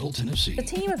of Middle Tennessee. A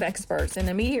team of experts and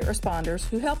immediate responders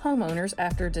who help homeowners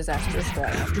after disaster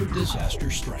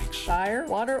strikes. Fire,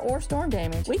 water, or storm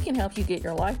damage, we can help you get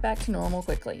your life back to normal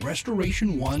quickly.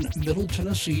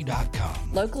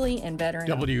 RestorationOneMiddleTennessee.com. Locally and veteran.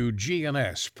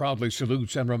 WGNS proudly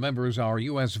salutes and remembers our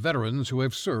U.S. veterans who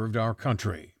have served our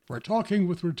country. We're talking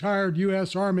with retired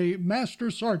U.S. Army Master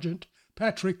Sergeant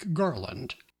Patrick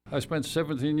Garland. I spent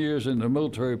 17 years in the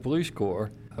military police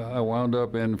corps. I wound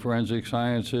up in forensic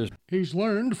sciences. He's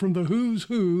learned from the who's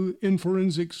who in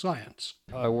forensic science.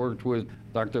 I worked with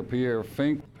Dr. Pierre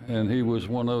Fink, and he was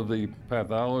one of the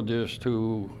pathologists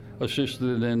who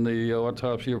assisted in the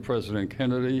autopsy of President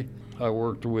Kennedy. I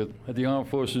worked at the Armed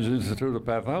Forces Institute of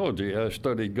Pathology. I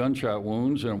studied gunshot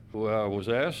wounds, and I was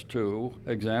asked to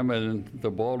examine the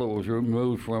ball that was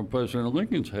removed from President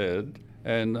Lincoln's head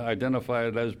and identify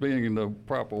it as being the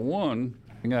proper one.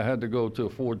 I had to go to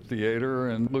Ford Theater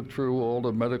and look through all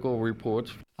the medical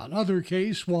reports. Another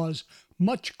case was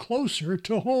much closer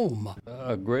to home.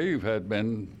 A grave had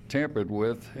been tampered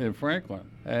with in Franklin,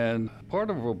 and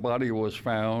part of her body was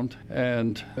found,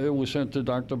 and it was sent to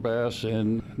Dr. Bass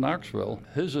in Knoxville.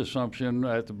 His assumption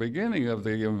at the beginning of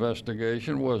the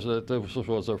investigation was that this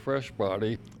was a fresh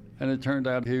body, and it turned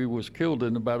out he was killed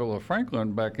in the Battle of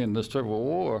Franklin back in the Civil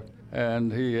War.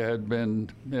 And he had been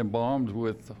embalmed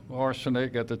with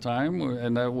arsenic at the time,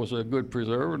 and that was a good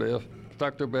preservative.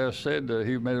 Dr. Bass said that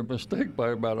he made a mistake by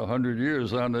about 100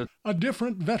 years on it. A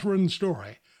different veteran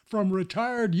story from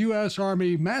retired U.S.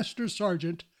 Army Master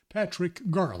Sergeant Patrick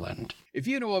Garland. If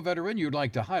you know a veteran you'd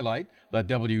like to highlight, let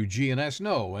WGNS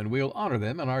know, and we'll honor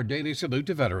them in our daily salute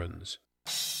to veterans.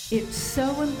 It's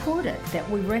so important that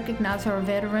we recognize our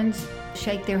veterans,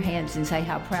 shake their hands, and say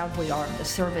how proud we are of the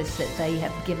service that they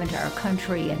have given to our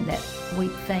country and that we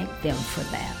thank them for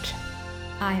that.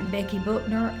 I am Becky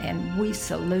Bookner, and we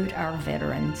salute our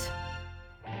veterans.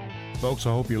 Folks,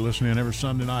 I hope you listen in every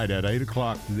Sunday night at 8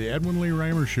 o'clock to the Edwin Lee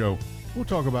Raymer Show. We'll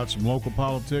talk about some local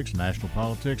politics, national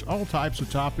politics, all types of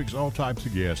topics, all types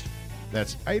of guests.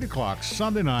 That's 8 o'clock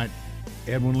Sunday night,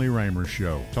 Edwin Lee Raymer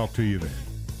Show. Talk to you then.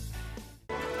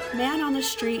 Man on the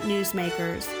Street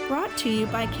Newsmakers, brought to you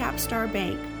by Capstar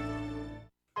Bank.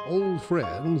 Old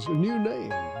friends, new name,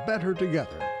 better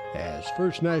together, as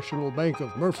First National Bank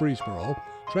of Murfreesboro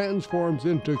transforms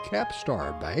into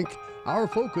Capstar Bank. Our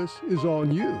focus is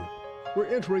on you. We're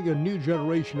entering a new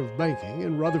generation of banking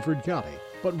in Rutherford County,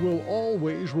 but will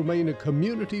always remain a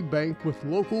community bank with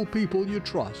local people you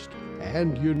trust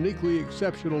and uniquely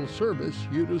exceptional service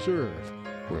you deserve.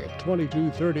 We're at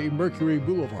 2230 Mercury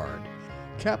Boulevard.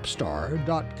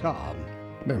 Capstar.com.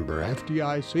 Member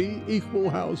FDIC, Equal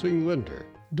Housing Lender.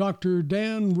 Dr.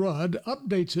 Dan Rudd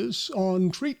updates us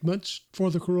on treatments for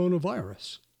the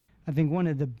coronavirus. I think one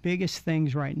of the biggest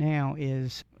things right now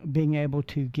is being able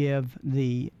to give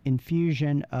the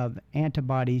infusion of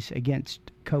antibodies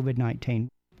against COVID-19.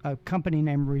 A company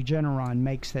named Regeneron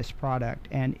makes this product,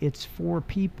 and it's for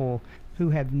people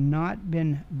who have not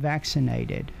been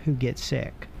vaccinated who get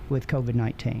sick with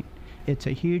COVID-19. It's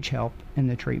a huge help in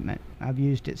the treatment. I've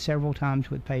used it several times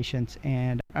with patients,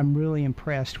 and I'm really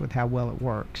impressed with how well it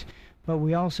works. But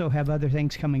we also have other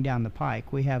things coming down the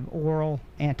pike. We have oral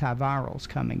antivirals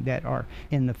coming that are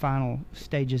in the final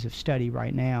stages of study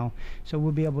right now, so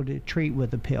we'll be able to treat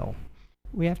with a pill.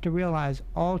 We have to realize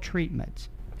all treatments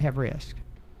have risk.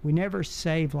 We never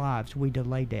save lives, we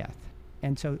delay death.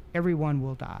 And so everyone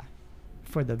will die.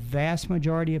 For the vast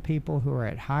majority of people who are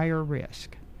at higher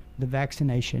risk, the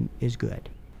vaccination is good.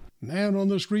 Man on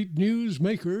the Street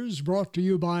Newsmakers, brought to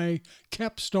you by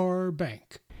Capstar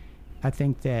Bank. I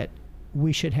think that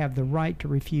we should have the right to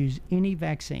refuse any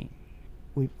vaccine.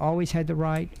 We've always had the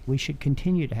right. We should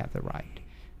continue to have the right.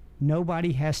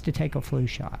 Nobody has to take a flu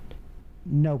shot.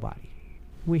 Nobody.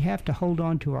 We have to hold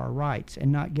on to our rights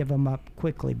and not give them up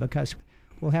quickly, because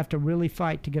we'll have to really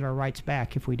fight to get our rights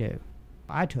back if we do.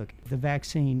 I took the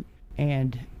vaccine,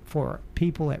 and for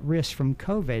people at risk from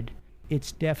COVID,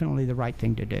 it's definitely the right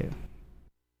thing to do.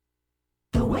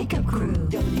 The Wake Up Crew,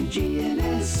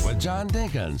 WGNS. With John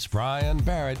Dinkins, Brian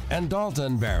Barrett, and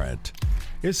Dalton Barrett.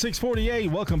 It's 6:48.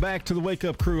 Welcome back to the Wake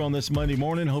Up Crew on this Monday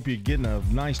morning. Hope you're getting a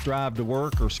nice drive to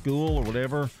work or school or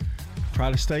whatever. Try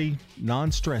to stay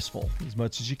non-stressful as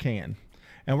much as you can.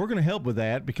 And we're going to help with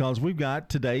that because we've got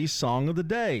today's Song of the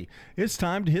Day. It's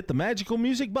time to hit the magical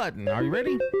music button. Are you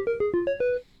ready?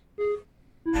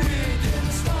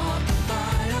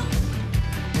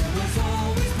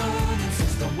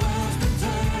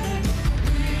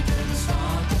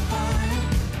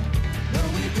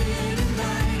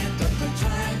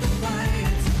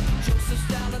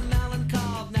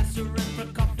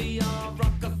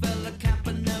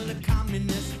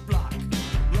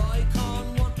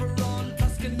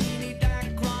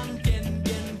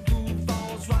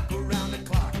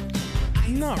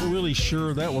 Not really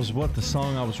sure that was what the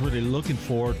song I was really looking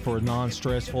for a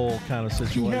non-stressful kind of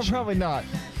situation. Yeah, probably not.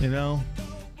 You know?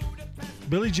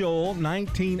 Billy Joel,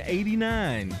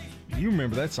 1989. You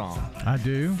remember that song? I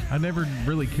do. I never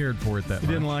really cared for it that much. You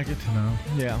didn't like it? No.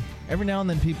 Yeah. Every now and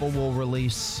then people will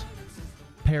release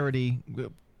parody,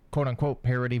 quote-unquote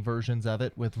parody versions of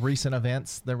it with recent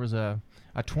events. There was a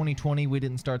 2020 We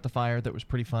Didn't Start the Fire that was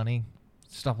pretty funny.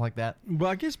 Stuff like that. Well,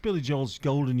 I guess Billy Joel's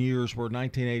golden years were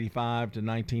 1985 to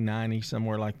 1990,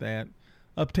 somewhere like that.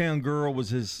 Uptown Girl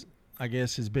was his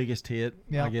biggest hit,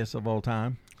 Yeah. I guess, of all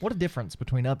time. What a difference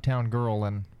between Uptown Girl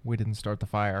and We Didn't Start the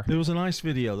Fire. It was a nice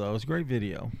video, though. It was a great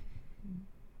video.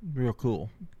 Real cool.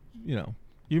 You know,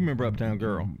 you remember Uptown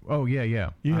Girl. Oh, yeah, yeah.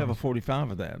 You have a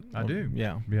 45 of that. I do.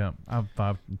 Yeah. Yeah. I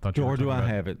thought you were Or do talking I about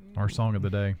have it? Our Song of the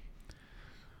Day.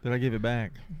 Did I give it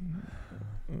back?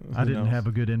 I didn't have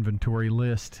a good inventory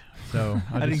list, so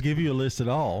I didn't give you a list at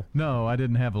all. No, I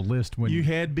didn't have a list when you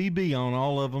had BB on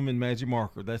all of them in Magic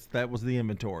Marker. That was the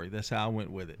inventory. That's how I went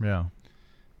with it. Yeah,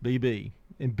 BB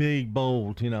in big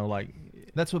bold. You know, like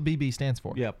that's what BB stands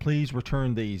for. Yeah, please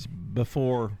return these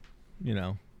before, you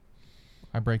know,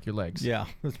 I break your legs. Yeah,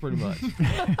 that's pretty much.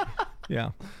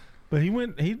 Yeah, but he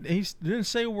didn't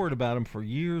say a word about them for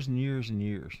years and years and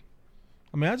years.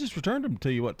 I mean, I just returned them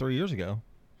to you 3 years ago.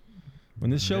 When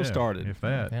this show started. If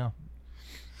that. Yeah.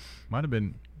 Might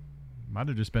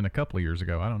have just been a couple of years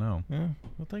ago. I don't know. Yeah.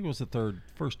 I think it was the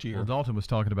first year. Well, Dalton was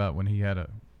talking about when he had a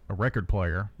record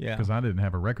player. Yeah. Because I didn't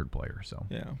have a record player, so.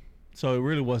 Yeah. So it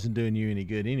really wasn't doing you any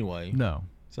good anyway. No.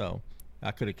 So I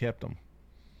could have kept them.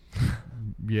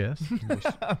 Yes.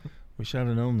 Wish I'd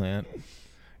have known that.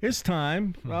 It's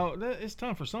time. It's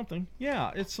time for something.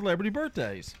 Yeah, it's celebrity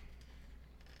birthdays.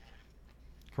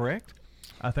 Correct?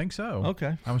 I think so.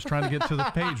 Okay. I was trying to get to the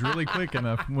page really quick and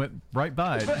I went right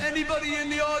by it. For anybody in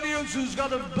the audience who's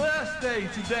got a birthday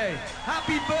today,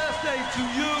 happy birthday to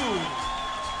you.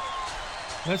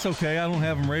 That's okay. I don't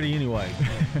have them ready anyway.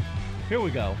 Here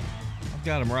we go. I've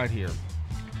got them right here.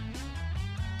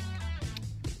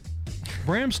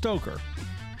 Bram Stoker.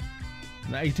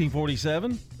 In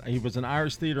 1847, he was an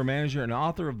Irish theater manager and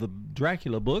author of the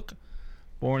Dracula book.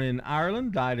 Born in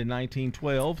Ireland, died in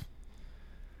 1912.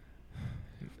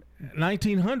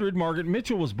 1900, Margaret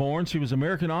Mitchell was born. She was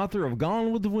American author of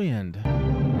Gone with the Wind.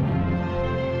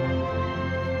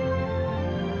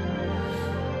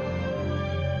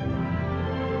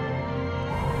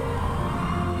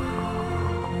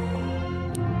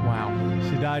 Wow.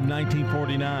 She died in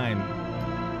 1949.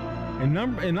 In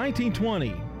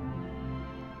 1920,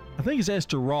 I think it's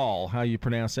Esther Rolle, how you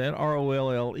pronounce that,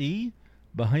 R-O-L-L-E,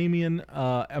 Bahamian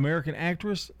American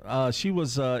actress. She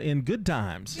was in Good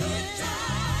Times.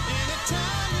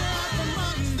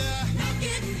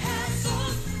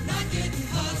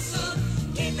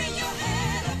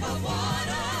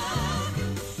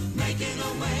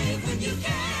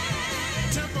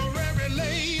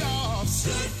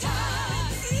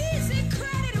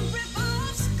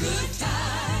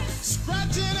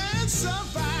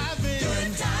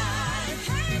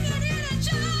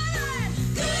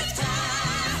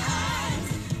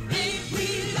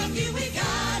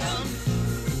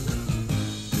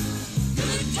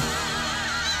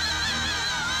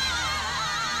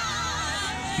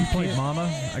 Played Mama,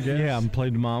 I guess. Yeah, I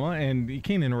played Mama, and you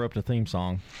can't interrupt a theme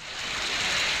song.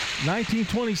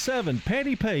 1927,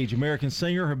 Patti Page, American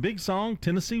singer, her big song,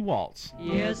 Tennessee Waltz.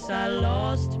 Yes, I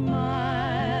lost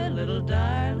my little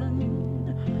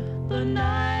darling the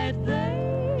night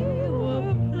they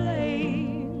were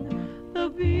playing the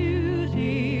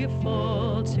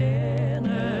beautiful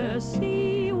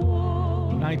Tennessee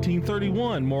Waltz.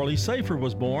 1931, Morley Safer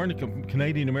was born, a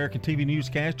Canadian-American TV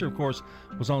newscaster, of course,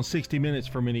 was on 60 Minutes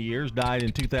for many years, died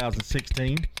in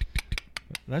 2016.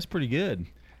 That's pretty good.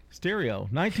 Stereo.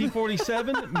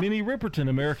 1947, Minnie Riperton,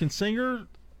 American singer,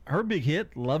 her big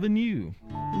hit, Lovin' You.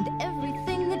 And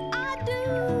everything that I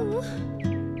do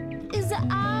is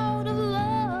out of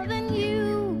loving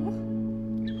you.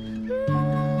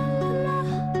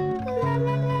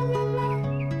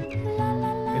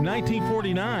 In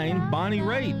 1949, Bonnie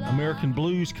Raitt, American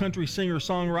blues country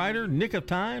singer-songwriter, Nick of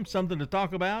Time, Something to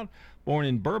Talk About, born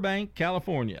in Burbank,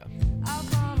 California.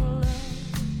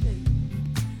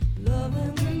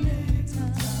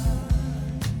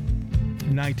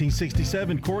 In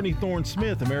 1967, Courtney Thorne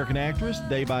Smith, American actress,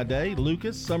 Day by Day,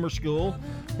 Lucas, Summer School,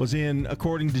 was in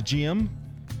According to Jim,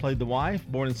 played the wife,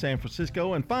 born in San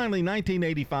Francisco. And finally,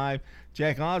 1985,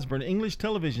 Jack Osborne, English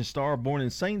television star, born in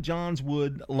St. John's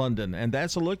Wood, London. And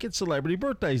that's a look at celebrity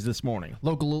birthdays this morning.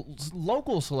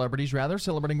 Local celebrities,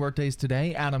 celebrating birthdays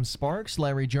today. Adam Sparks,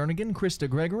 Larry Jernigan, Krista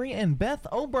Gregory, and Beth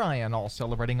O'Brien, all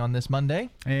celebrating on this Monday.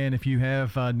 And if you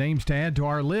have names to add to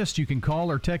our list, you can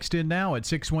call or text in now at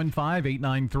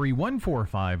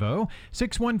 615-893-1450,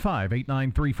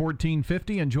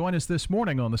 615-893-1450, and join us this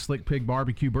morning on the Slick Pig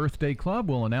Barbecue Birthday Club.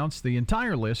 We'll announce the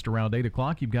entire list around 8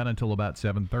 o'clock. You've got until about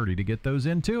 7:30 to get those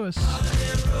in to us.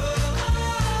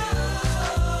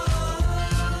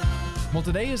 Well,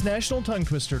 today is National Tongue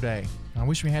Twister Day. I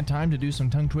wish we had time to do some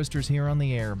tongue twisters here on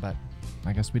the air, but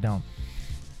I guess we don't.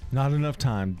 Not enough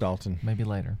time, Dalton. Maybe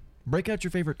later. Break out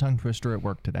your favorite tongue twister at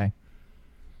work today.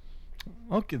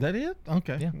 Okay, that it?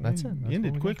 Okay. Yeah, that's it. That's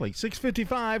ended quickly.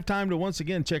 6:55, time to once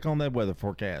again check on that weather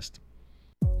forecast.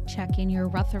 Checking your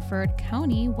Rutherford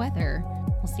County weather.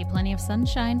 We'll see plenty of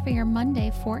sunshine for your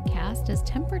Monday forecast as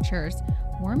temperatures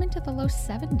warm into the low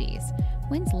 70s.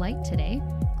 Winds light today.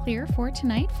 Clear for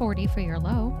tonight, 40 for your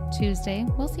low. Tuesday,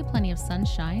 we'll see plenty of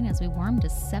sunshine as we warm to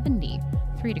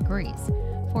 73 degrees.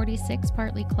 46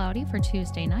 partly cloudy for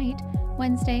Tuesday night.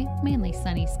 Wednesday, mainly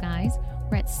sunny skies.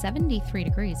 We're at 73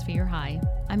 degrees for your high.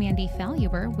 I'm Andy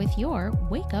Faluber with your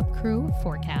Wake Up Crew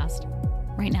forecast.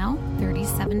 Right now,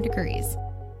 37 degrees.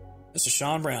 This is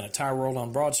Sean Brown at Tire World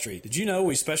on Broad Street. Did you know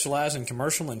we specialize in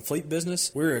commercial and fleet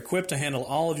business? We're equipped to handle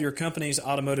all of your company's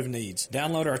automotive needs.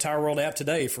 Download our Tire World app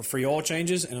today for free oil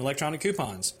changes and electronic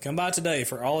coupons. Come by today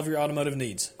for all of your automotive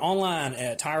needs. Online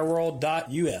at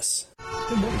tireworld.us.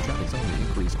 Good morning. Traffic's on the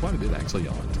increase quite a bit actually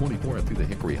on 24 through the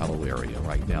Hickory Hollow area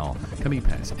right now. Coming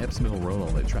past Epps Mill Road,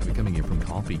 all that traffic coming in from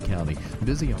Coffee County.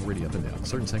 Busy already up and down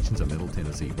certain sections of Middle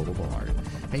Tennessee Boulevard.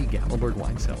 Hey, Gatlinburg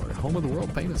Wine Cellar, home of the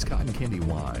world famous cotton candy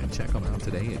wine. Check them out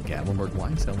today at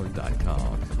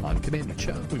GatlinburgWineCellar.com. I'm Commander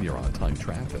Chuck with your on-time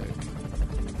traffic.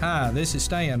 Hi, this is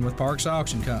Stan with Parks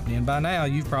Auction Company, and by now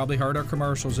you've probably heard our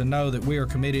commercials and know that we are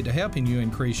committed to helping you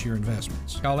increase your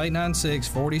investments. Call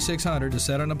 896-4600 to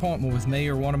set an appointment with me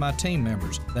or one of my team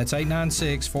members. That's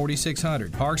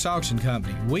 896-4600. Parks Auction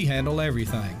Company. We handle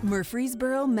everything.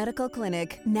 Murfreesboro Medical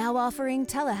Clinic, now offering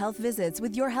telehealth visits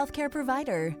with your healthcare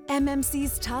provider.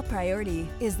 MMC's top priority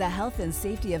is the health and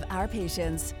safety of our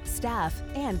patients, staff,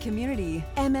 and community.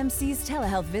 MMC's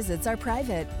telehealth visits are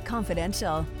private,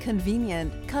 confidential,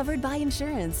 convenient, covered by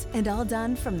insurance, and all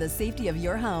done from the safety of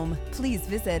your home. Please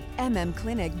visit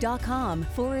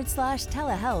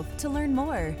mmclinic.com/telehealth to learn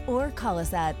more, or call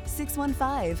us at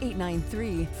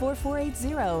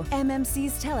 615-893-4480.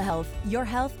 MMC's Telehealth. Your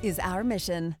health is our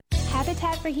mission.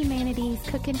 Habitat for Humanity's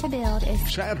Cookin' to Build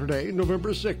is Saturday,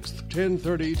 November 6th,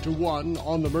 10:30 to 1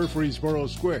 on the Murfreesboro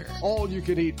Square. All you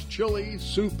can eat chili,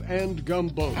 soup, and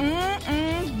gumbo.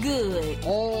 Good.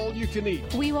 All you can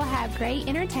eat. We will have great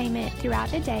entertainment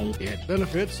throughout the day. It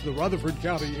benefits the Rutherford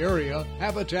County area.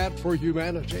 Habitat for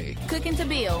Humanity. Cookin' to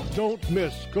Build. Don't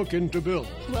miss Cookin' to Build.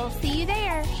 We'll see you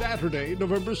there. Saturday,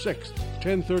 November 6th,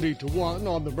 10:30 to 1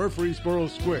 on the Murfreesboro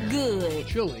Square. Good.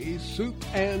 Chili, soup,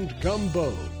 and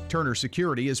gumbo. Turner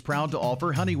Security is proud to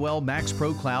offer Honeywell Max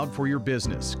Pro Cloud for your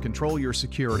business. Control your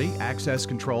security, access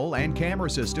control, and camera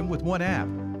system with one app.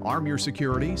 Arm your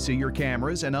security, see your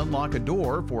cameras, and unlock a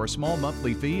door for a small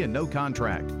monthly fee and no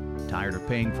contract. Tired of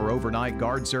paying for overnight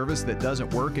guard service that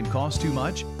doesn't work and costs too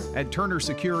much? At Turner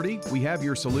Security, we have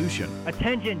your solution.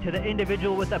 Attention to the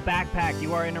individual with a backpack.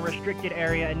 You are in a restricted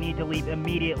area and need to leave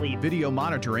immediately. Video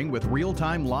monitoring with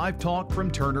real-time live talk from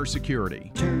Turner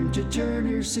Security. Turn to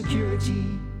Turner Security.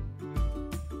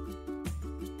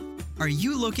 Are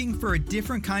you looking for a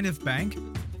different kind of bank?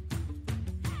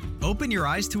 Open your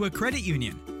eyes to a credit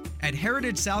union. At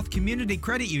Heritage South Community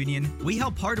Credit Union, we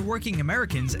help hardworking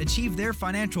Americans achieve their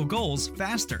financial goals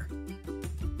faster.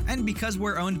 And because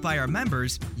we're owned by our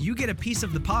members, you get a piece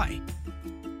of the pie.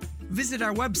 Visit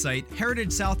our website,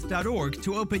 heritagesouth.org,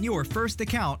 to open your first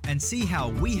account and see how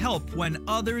we help when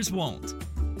others won't.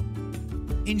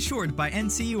 Insured by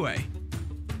NCUA.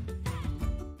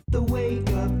 The Wake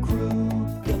Up Crew,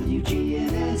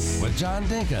 WGNS. With John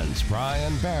Dinkins,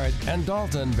 Brian Barrett, and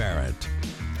Dalton Barrett.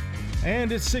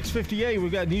 And it's 6:58.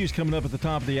 We've got news coming up at the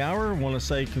top of the hour. I want to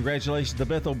say congratulations to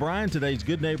Beth O'Brien, today's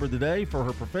Good Neighbor of the Day, for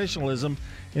her professionalism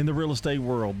in the real estate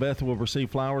world. Beth will receive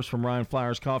flowers from Ryan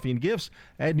Flowers Coffee and Gifts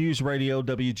at News Radio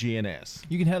WGNS.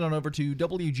 You can head on over to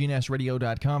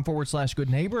WGNSradio.com/Good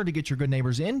Neighbor to get your good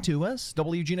neighbors into us.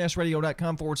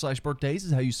 WGNSradio.com/birthdays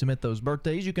is how you submit those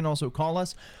birthdays. You can also call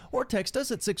us or text us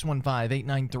at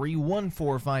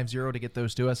 615-893-1450 to get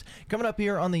those to us. Coming up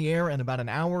here on the air in about an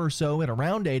hour or so at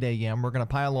around 8 a.m., we're going to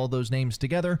pile all those names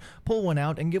together, pull one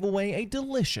out, and give away a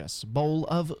delicious bowl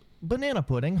of banana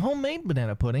pudding, homemade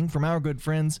banana pudding from our good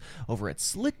friends over at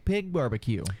Slick Pig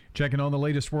Barbecue. Checking on the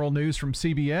latest world news from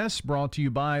CBS, brought to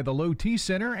you by the Low T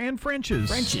Center and French's.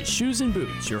 French's Shoes and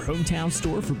Boots, your hometown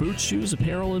store for boots, shoes,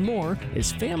 apparel, and more,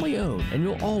 is family owned, and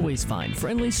you'll always find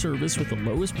friendly service with the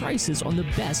lowest prices on the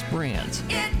best brands.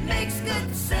 It makes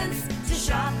good sense to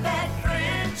shop at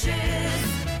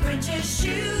French's. French's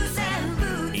Shoes and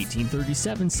Boots.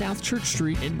 1837 South Church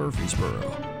Street in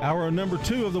Murfreesboro. Hour number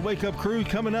 2 of the Wake Up Crew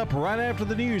coming up right after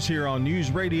the news here on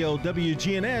News Radio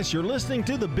WGNS. You're listening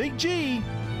to the Big G.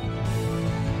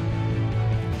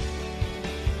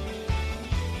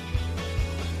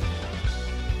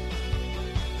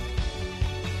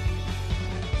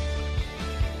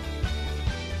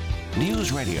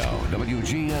 News Radio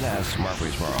WGNS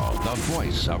Murfreesboro, the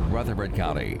voice of Rutherford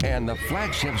County, and the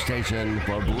flagship station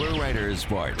for Blue Raiders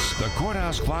sports. The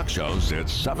Courthouse Clock shows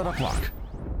it's 7 o'clock.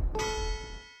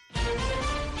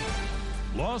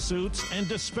 Lawsuits and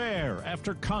despair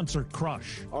after concert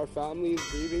crush. Our family is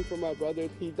grieving for my brother.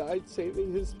 He died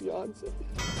saving his fiance.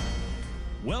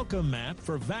 Welcome, Matt,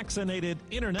 for vaccinated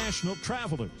international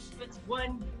travelers. It's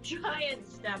one giant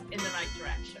step in the right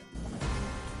direction.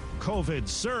 COVID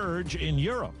surge in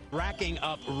Europe. Racking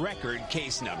up record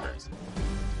case numbers.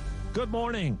 Good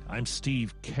morning. I'm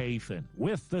Steve Kathan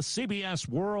with the CBS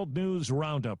World News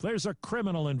Roundup. There's a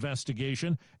criminal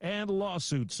investigation and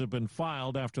lawsuits have been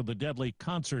filed after the deadly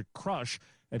concert crush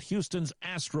at Houston's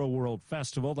Astroworld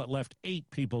Festival that left 8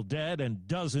 people dead and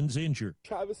dozens injured.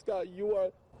 Travis Scott, you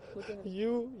are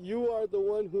the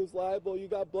one who's liable. You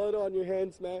got blood on your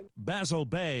hands, man. Basil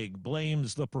Begg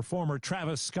blames the performer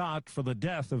Travis Scott for the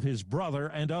death of his brother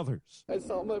and others. I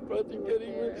saw my brother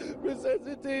getting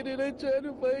resuscitated. I tried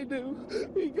to find him.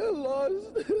 He got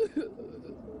lost.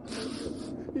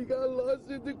 He got lost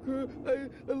in the crew.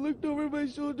 I looked over my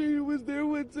shoulder. He was there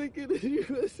 1 second. And he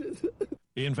wasn't.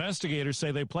 Investigators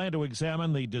say they plan to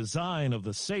examine the design of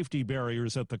the safety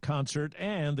barriers at the concert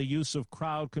and the use of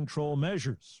crowd control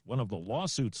measures. One of the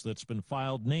lawsuits that's been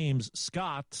filed names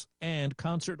Scott and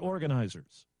concert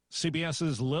organizers.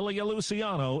 CBS's Lilia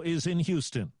Luciano is in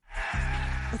Houston.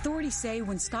 Authorities say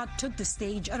when Scott took the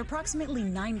stage at approximately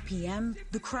 9 p.m.,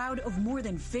 the crowd of more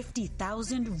than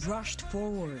 50,000 rushed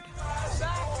forward.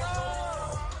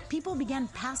 People began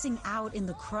passing out in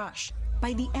the crush.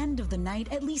 By the end of the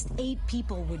night, at least 8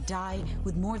 people would die,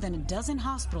 with more than a dozen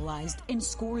hospitalized and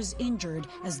scores injured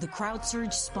as the crowd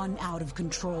surge spun out of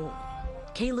control.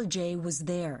 Kayla J. was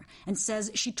there and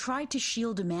says she tried to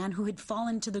shield a man who had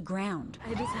fallen to the ground.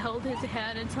 I just held his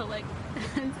hand until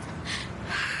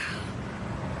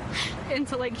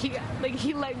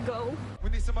he let go. We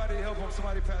need somebody to help him.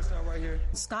 Somebody passed out right here.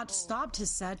 Scott stopped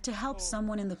his set to help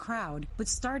someone in the crowd, but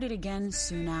started again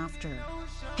soon after.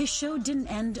 His show didn't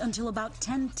end until about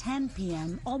 10:10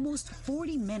 p.m., almost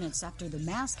 40 minutes after the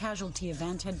mass casualty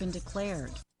event had been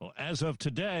declared. Well, as of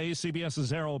today,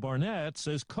 CBS's Errol Barnett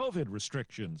says COVID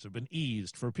restrictions have been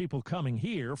eased for people coming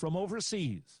here from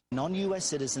overseas. Non-U.S.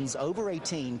 citizens over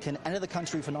 18 can enter the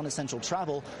country for non-essential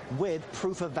travel with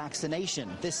proof of vaccination.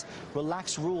 This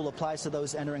relaxed rule applies to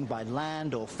those entering by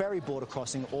land or ferry border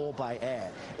crossing or by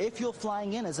air. If you're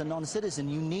flying in as a non-citizen,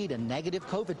 you need a negative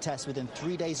COVID test within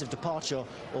 3 days of departure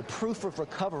or proof of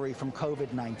recovery from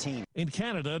COVID-19. In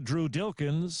Canada, Drew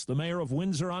Dilkins, the mayor of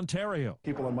Windsor, Ontario.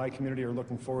 People in my community are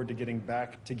looking forward to getting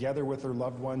back together with their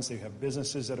loved ones. They have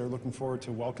businesses that are looking forward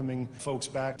to welcoming folks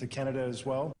back to Canada as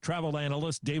well. Travel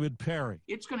analyst David Perry.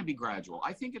 It's going to be gradual.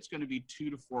 I think it's going to be 2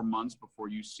 to 4 months before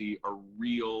you see a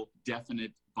real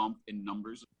definite bump in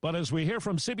numbers. But as we hear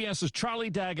from CBS's Charlie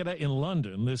D'Agata in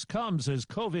London, this comes as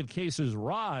COVID cases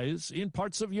rise in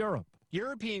parts of Europe.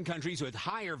 European countries with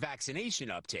higher vaccination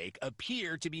uptake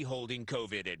appear to be holding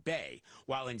COVID at bay,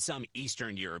 while in some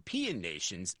Eastern European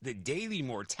nations, the daily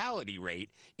mortality rate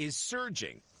is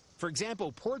surging. For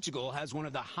example, Portugal has one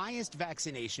of the highest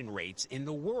vaccination rates in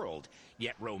the world,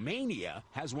 yet Romania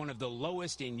has one of the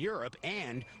lowest in Europe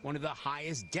and one of the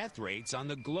highest death rates on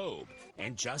the globe.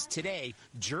 And just today,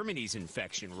 Germany's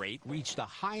infection rate reached the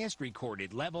highest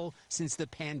recorded level since the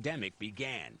pandemic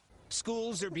began.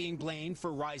 Schools are being blamed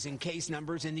for rising case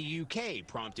numbers in the UK,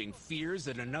 prompting fears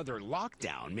that another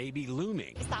lockdown may be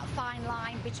looming. It's that fine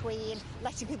line between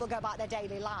letting people go about their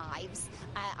daily lives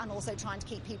and also trying to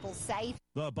keep people safe.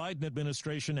 The Biden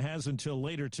administration has until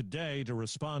later today to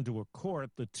respond to a court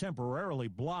that temporarily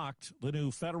blocked the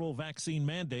new federal vaccine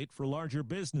mandate for larger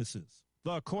businesses.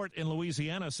 The court in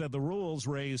Louisiana said the rules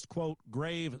raised, quote,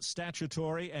 grave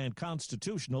statutory and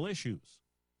constitutional issues.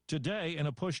 Today, in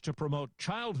a push to promote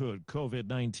childhood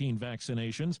COVID-19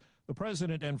 vaccinations, the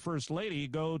President and First Lady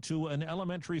go to an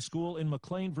elementary school in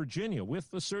McLean, Virginia, with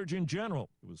the Surgeon General.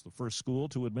 It was the first school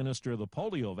to administer the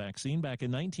polio vaccine back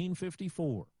in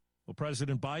 1954. Well,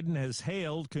 President Biden has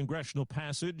hailed congressional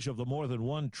passage of the more than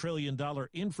 $1 trillion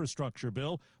infrastructure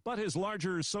bill, but his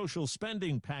larger social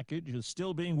spending package is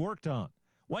still being worked on.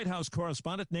 White House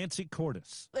correspondent Nancy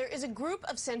Cordes. There is a group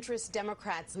of centrist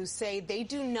Democrats who say they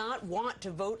do not want to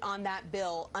vote on that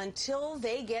bill until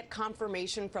they get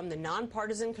confirmation from the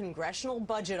nonpartisan Congressional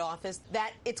Budget Office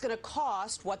that it's going to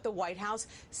cost what the White House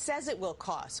says it will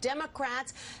cost.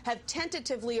 Democrats have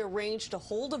tentatively arranged to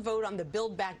hold a vote on the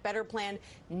Build Back Better plan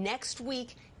next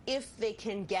week if they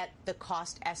can get the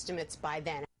cost estimates by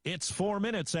then. It's 4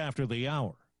 minutes after the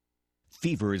hour.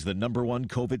 Fever is the #1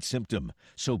 COVID symptom,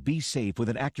 so be safe with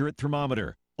an accurate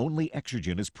thermometer. Only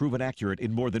Exergen is proven accurate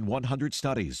in more than 100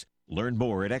 studies. Learn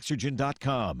more at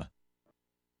Exergen.com.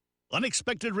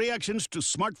 Unexpected reactions to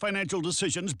smart financial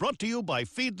decisions brought to you by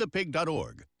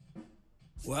FeedThePig.org.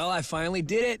 Well, I finally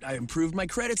did it. I improved my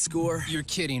credit score. You're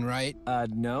kidding, right?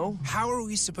 No. How are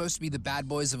we supposed to be the bad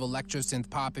boys of electro-synth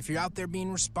pop if you're out there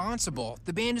being responsible?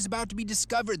 The band is about to be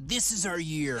discovered. This is our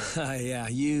year. Yeah,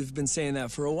 you've been saying that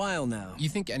for a while now. You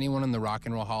think anyone in the Rock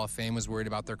and Roll Hall of Fame was worried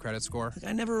about their credit score?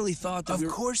 I never really thought that. Of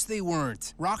course they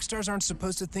weren't. Rock stars aren't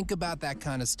supposed to think about that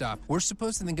kind of stuff. We're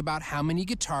supposed to think about how many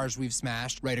guitars we've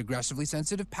smashed, write aggressively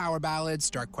sensitive power ballads,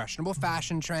 start questionable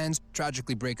fashion trends,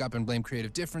 tragically break up and blame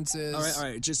creative differences. All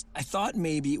right. I thought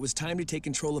maybe it was time to take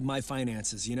control of my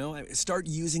finances, you know? Start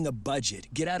using a budget,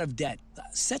 get out of debt,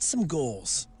 set some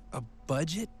goals. A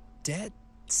budget? Debt?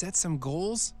 Set some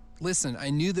goals? Listen,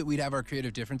 I knew that we'd have our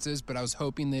creative differences, but I was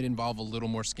hoping they'd involve a little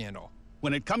more scandal.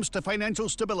 When it comes to financial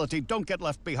stability, don't get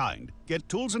left behind. Get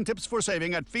tools and tips for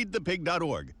saving at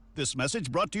FeedThePig.org. This message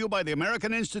brought to you by the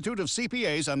American Institute of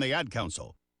CPAs and the Ad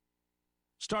Council.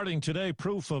 Starting today,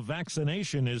 proof of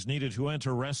vaccination is needed to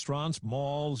enter restaurants,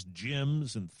 malls,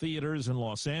 gyms, and theaters in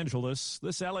Los Angeles.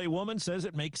 This LA woman says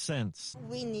it makes sense.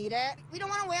 We need it. We don't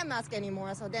want to wear a mask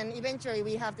anymore, so then eventually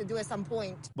we have to do it at some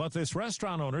point. But this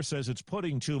restaurant owner says it's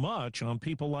putting too much on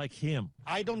people like him.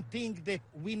 I don't think that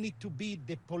we need to be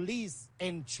the police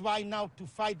and try now to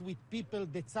fight with people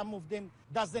that some of them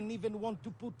doesn't even want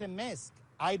to put a mask.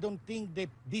 I don't think that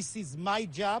this is my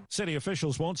job. City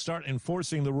officials won't start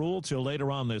enforcing the rule till later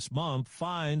on this month.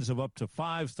 Fines of up to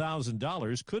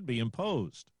 $5,000 could be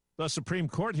imposed. The Supreme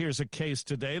Court hears a case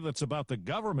today that's about the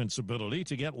government's ability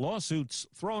to get lawsuits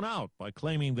thrown out by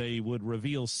claiming they would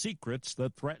reveal secrets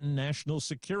that threaten national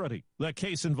security. The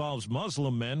case involves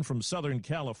Muslim men from Southern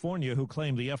California who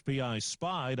claim the FBI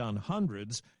spied on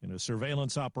hundreds in a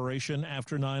surveillance operation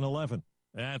after 9/11.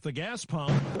 At the gas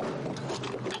pump,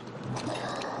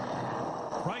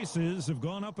 prices have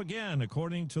gone up again,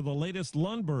 according to the latest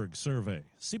Lundberg survey.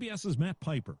 CBS's Matt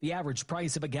Piper. The average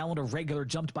price of a gallon of regular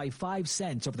jumped by 5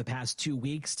 cents over the past 2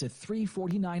 weeks to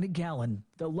 $3.49 a gallon.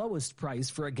 The lowest price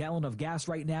for a gallon of gas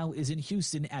right now is in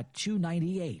Houston at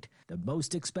 $2.98. The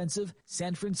most expensive,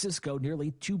 San Francisco,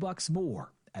 nearly $2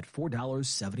 more at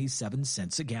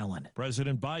 $4.77 a gallon.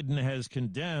 President Biden has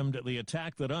condemned the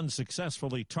attack that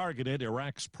unsuccessfully targeted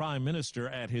Iraq's prime minister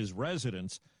at his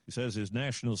residence. He says his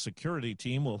national security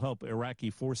team will help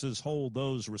Iraqi forces hold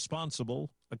those responsible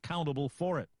accountable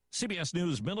for it. CBS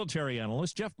News military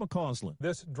analyst Jeff McCausland.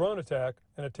 This drone attack,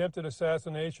 an attempted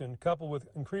assassination coupled with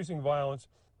increasing violence,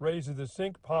 raises the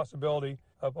distinct possibility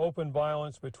of open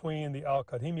violence between the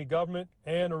al-Qadhimi government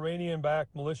and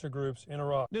Iranian-backed militia groups in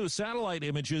Iraq. New satellite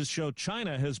images show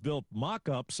China has built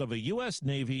mock-ups of a U.S.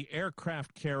 Navy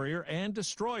aircraft carrier and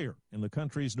destroyer in the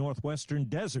country's northwestern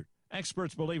desert.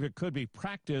 Experts believe it could be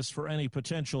practice for any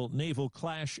potential naval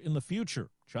clash in the future.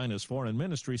 China's foreign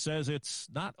ministry says it's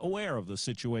not aware of the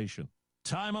situation.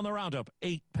 Time on the roundup,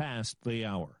 8 past the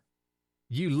hour.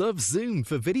 You love Zoom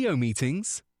for video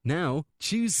meetings? Now,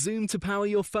 choose Zoom to power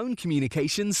your phone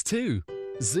communications too.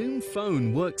 Zoom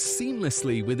Phone works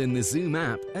seamlessly within the Zoom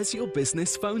app as your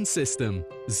business phone system.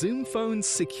 Zoom Phone's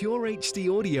secure HD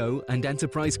audio and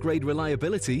enterprise-grade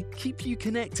reliability keep you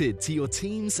connected to your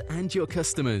teams and your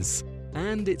customers.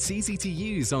 And it's easy to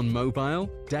use on mobile,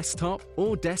 desktop,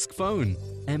 or desk phone.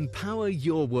 Empower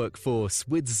your workforce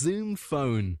with Zoom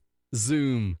Phone.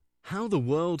 Zoom, how the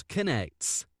world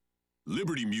connects.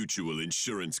 Liberty Mutual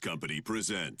Insurance Company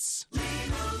presents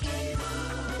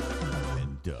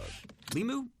and Doug.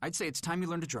 Limu, I'd say it's time you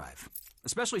learn to drive.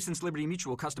 Especially since Liberty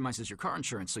Mutual customizes your car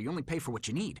insurance so you only pay for what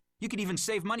you need. You could even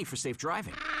save money for safe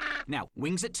driving. Now,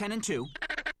 wings at 10 and 2,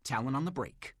 Talon on the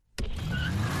brake.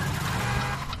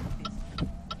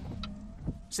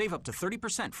 Save up to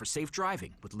 30% for safe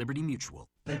driving with Liberty Mutual.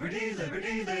 Liberty,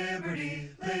 liberty, liberty,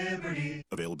 liberty.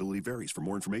 Availability varies. For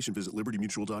more information, visit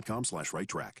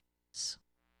libertymutual.com/right-track.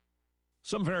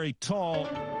 Some very tall.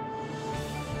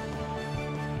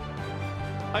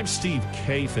 I'm Steve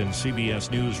Kathan, CBS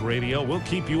News Radio. We'll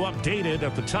keep you updated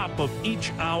at the top of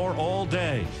each hour all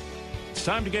day. It's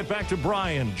time to get back to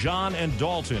Brian, John, and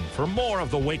Dalton for more of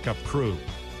the Wake Up Crew.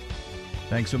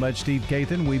 Thanks so much, Steve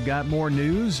Kathan. We've got more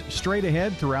news straight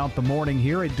ahead throughout the morning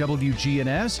here at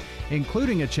WGNS,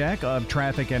 including a check of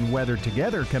traffic and weather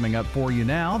together coming up for you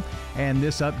now. And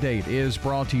this update is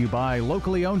brought to you by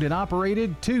locally owned and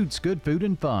operated Toots Good Food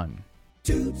and Fun.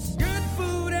 Toots Good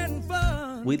Food and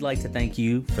Fun. We'd like to thank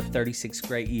you for 36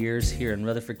 great years here in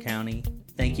Rutherford County.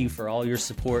 Thank you for all your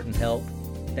support and help.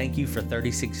 Thank you for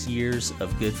 36 years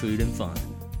of good food and fun.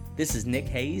 This is Nick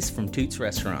Hayes from Toots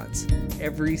Restaurants.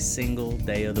 Every single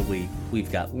day of the week, we've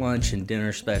got lunch and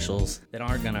dinner specials that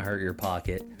aren't going to hurt your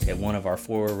pocket at one of our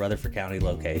 4 Rutherford County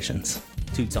locations.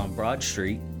 Toots on Broad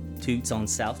Street, Toots on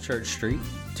South Church Street,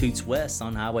 Toots West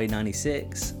on Highway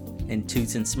 96, and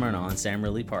Toots in Smyrna on Sam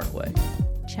Ridley Parkway.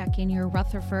 Check in your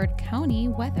Rutherford County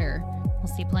weather.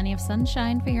 We'll see plenty of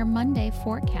sunshine for your Monday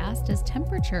forecast as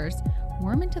temperatures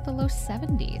warm into the low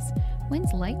 70s.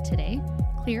 Winds light today.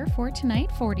 Clear for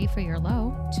tonight, 40 for your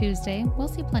low. Tuesday, we'll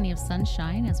see plenty of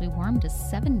sunshine as we warm to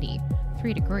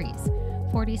 73 degrees.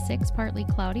 46 partly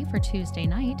cloudy for Tuesday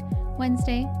night.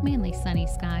 Wednesday, mainly sunny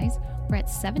skies. We're at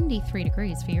 73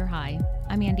 degrees for your high.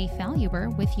 I'm Andy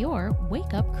Falluber with your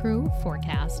Wake Up Crew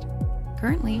forecast.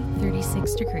 Currently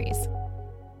 36 degrees.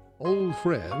 Old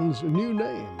friends, new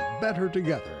name, better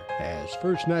together, as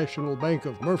First National Bank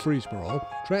of Murfreesboro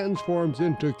transforms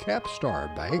into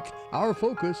Capstar Bank. Our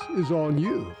focus is on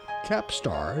you.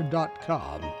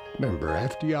 Capstar.com. Member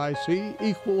FDIC,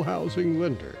 Equal Housing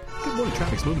Lender. Good morning.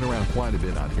 Traffic's moving around quite a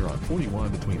bit out here on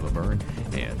 41 between Laverne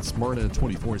and Smyrna.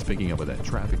 24 is picking up with that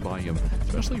traffic volume,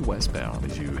 especially westbound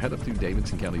as you head up through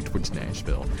Davidson County towards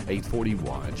Nashville. 840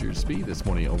 watch your speed this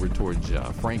morning over towards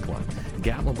Franklin.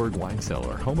 Gatlinburg Wine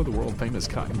Cellar, home of the world famous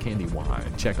cotton candy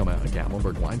wine. Check them out at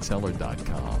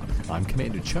GatlinburgWineCellar.com. I'm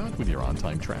Commander Chuck with your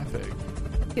on-time traffic.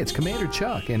 It's Commander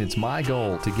Chuck, and it's my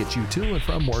goal to get you to and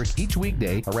from work each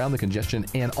weekday around the congestion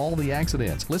and all the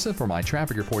accidents. Listen for my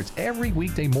traffic reports every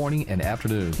weekday morning and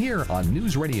afternoon here on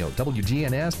News Radio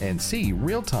WGNS, and see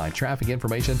real-time traffic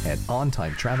information at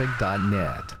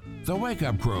ontimetraffic.net. The Wake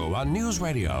Up Crew on News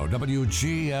Radio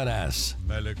WGNS.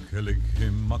 Mele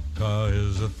Kalikimaka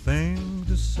is a thing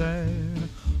to say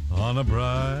on a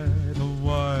bright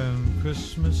Hawaiian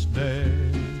Christmas day.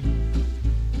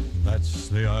 That's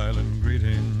the island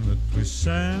greeting that we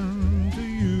send to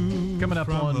you. Coming up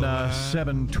on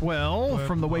 7:12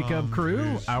 from the Wake Up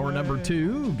Crew, hour number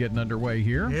 2 getting underway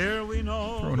here.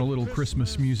 Throwing a little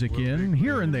Christmas music in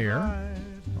here and there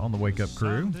on the Wake Up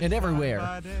Crew. And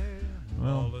everywhere.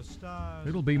 Well,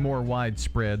 it'll be more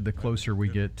widespread the closer we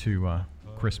get to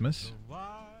Christmas.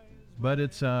 But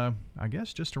it's, I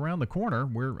guess, just around the corner.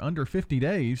 We're under 50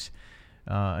 days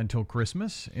until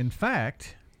Christmas. In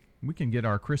fact, we can get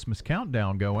our Christmas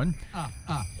countdown going.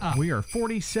 We are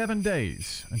 47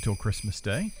 days until Christmas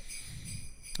Day.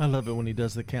 I love it when he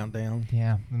does the countdown.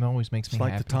 Yeah, it always makes me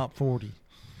happy. It's happy. like the top 40.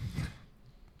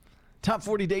 Top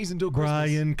 40 days until Christmas.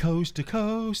 Brian coast to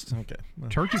coast. Okay.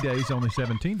 Turkey Day is only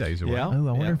 17 days away. Yeah. Oh,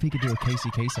 I wonder if he could do a Casey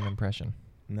Kasem impression.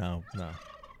 No. No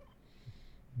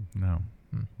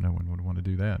one would want to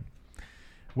do that.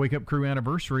 Wake Up Crew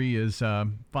anniversary is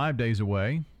 5 days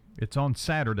away. It's on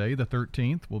Saturday, the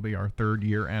 13th, will be our 3rd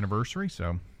year anniversary,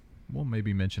 so we'll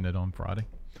maybe mention it on Friday.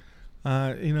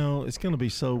 It's going to be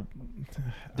so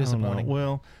disappointing.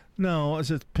 Well, no, it's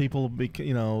just people will be,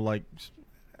 like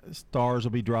stars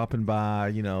will be dropping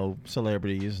by,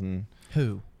 celebrities and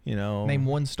who, name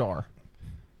one star.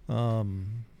 Bart.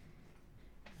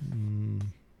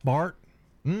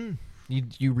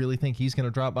 You really think he's going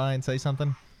to drop by and say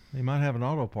something? He might have an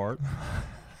auto part.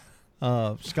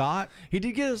 Scott. He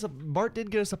did get us. Bart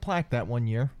did get us a plaque that one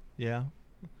year. Yeah.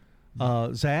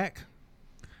 Zach.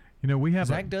 We have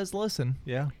Zach does listen.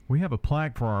 Yeah. We have a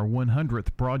plaque for our 100th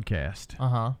broadcast.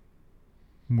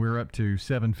 We're up to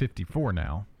 754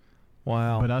 now.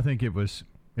 Wow. But I think it's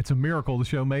a miracle the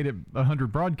show made it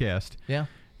 100 broadcast. Yeah.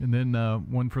 And then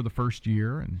one for the first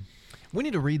year. And we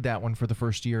need to read that one for the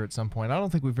first year at some point. I don't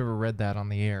think we've ever read that on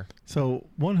the air. So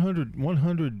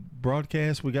 100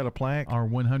 broadcasts, we got a plaque? Our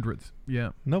 100th,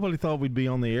 yeah. Nobody thought we'd be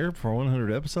on the air for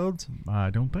 100 episodes? I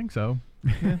don't think so.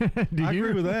 Yeah. I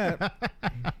agree with that.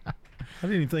 I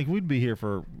didn't even think we'd be here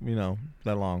for,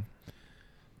 that long.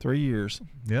 3 years.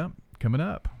 Yeah, coming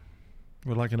up.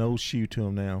 We're like an old shoe to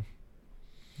them now.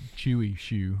 Chewy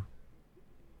shoe.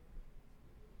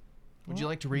 Would you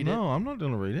like to read it? No, I'm not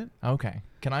going to read it. Okay.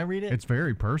 Can I read it? It's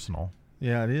very personal.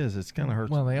 Yeah, it is. It's kind of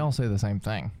hurts. Well, they all say the same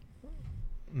thing.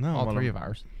 No, all three of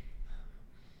ours.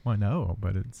 Well, I know,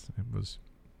 but it was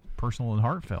personal and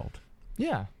heartfelt.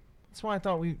 Yeah. That's why I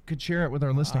thought we could share it with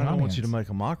our listening audience. I don't audience. want you to make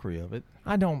a mockery of it.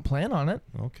 I don't plan on it.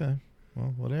 Okay.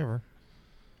 Well, whatever.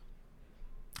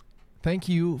 Thank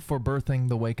you for birthing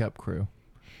the Wake Up Crew.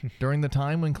 During the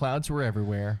time when clouds were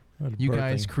everywhere, you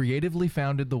guys creatively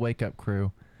founded the Wake Up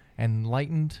Crew and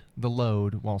lightened the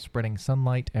load while spreading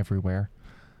sunlight everywhere.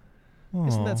 Aww.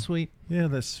 Isn't that sweet? Yeah,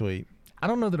 that's sweet. I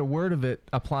don't know that a word of it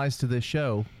applies to this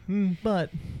show,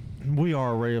 but we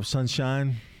are a ray of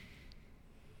sunshine.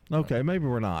 Okay, maybe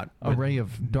we're not. A ray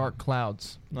of dark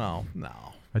clouds. No.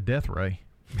 A death ray.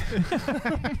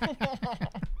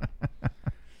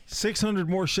 600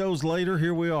 more shows later,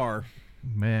 here we are.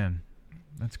 Man,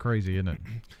 that's crazy, isn't it?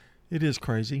 It is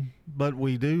crazy, but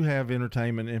we do have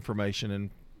entertainment, information,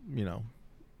 and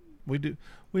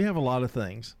we have a lot of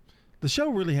things. The show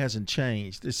really hasn't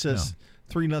changed. It's just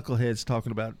three knuckleheads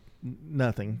talking about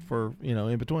nothing for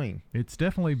in between. It's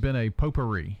definitely been a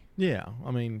potpourri. Yeah,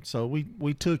 I mean, so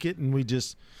we took it and we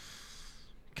just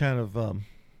kind of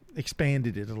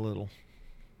expanded it a little.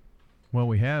 Well,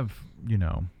 we have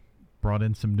brought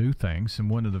in some new things, and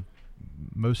one of the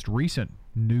most recent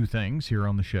new things here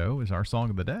on the show is our song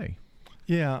of the day.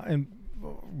 Yeah, and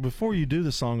before you do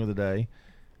the song of the day,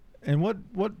 and what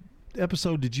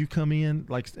episode did you come in?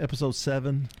 Like episode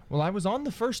 7? Well, I was on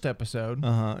the first episode.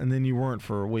 And then you weren't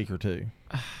for a week or two.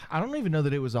 I don't even know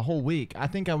that it was a whole week. I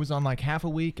think I was on like half a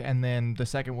week, and then the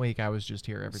second week I was just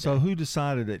here every day. So who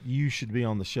decided that you should be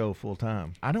on the show full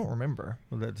time? I don't remember.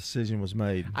 Well, that decision was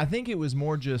made. I think it was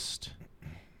more just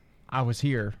I was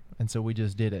here, and so we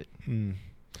just did it.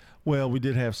 Well, we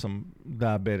did have some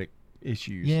diabetic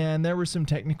issues. Yeah, and there were some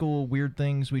technical weird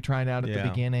things we tried out at the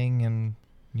beginning, and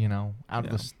out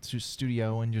of the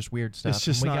studio and just weird stuff. It's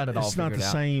just and we got it all it's not figured the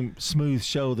out. same smooth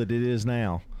show that it is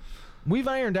now. We've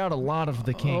ironed out a lot of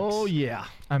the kinks. Oh yeah.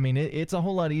 I mean, it's a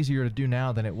whole lot easier to do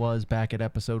now than it was back at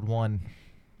episode 1.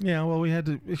 Yeah, well, we had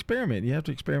to experiment. You have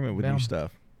to experiment with new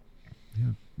stuff.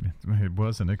 Yeah, it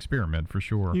was an experiment for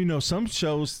sure. Some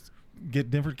shows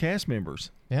get different cast members.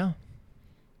 Yeah.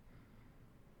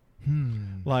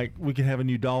 Like we could have a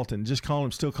new Dalton.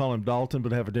 Still call him Dalton,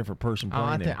 but have a different person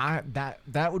playing him.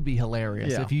 That would be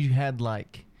hilarious if you had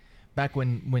back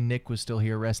when Nick was still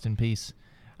here, rest in peace.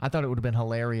 I thought it would have been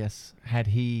hilarious had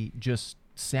he just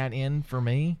sat in for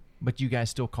me, but you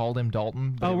guys still called him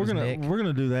Dalton. Oh, we're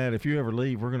gonna do that. If you ever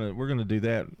leave, we're gonna do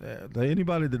that.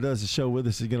 Anybody that does the show with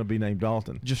us is gonna be named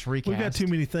Dalton. Just recast. We've got too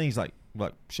many things like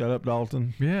shut up,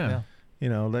 Dalton. Yeah.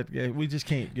 We just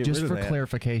can't get rid of that. Just for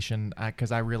clarification,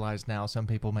 because I realize now some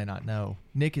people may not know,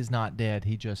 Nick is not dead.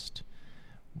 He just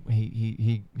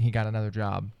he got another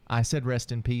job. I said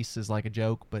rest in peace as like a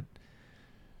joke, but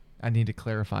I need to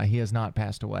clarify. He has not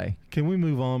passed away. Can we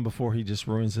move on before he just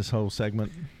ruins this whole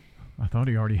segment? I thought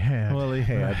he already had. Well, he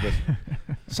had, but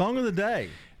song of the day.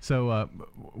 So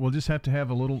we'll just have to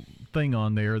have a little thing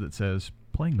on there that says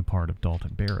playing the part of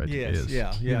Dalton Barrett. Yes,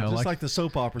 yeah. Just like the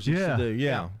soap operas used to do.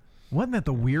 Yeah. Wasn't that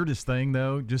the weirdest thing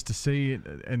though? Just to see it,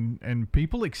 and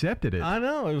people accepted it. I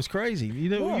know, it was crazy. You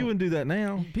wouldn't do that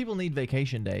now. People need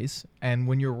vacation days, and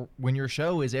when your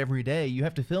show is every day, you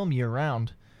have to film year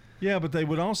round. Yeah, but they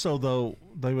would also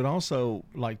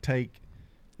take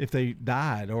if they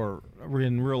died or were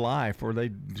in real life or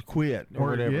they quit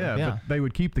or whatever. Yeah, but they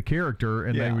would keep the character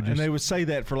and they would just... and they would say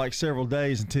that for several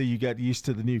days until you got used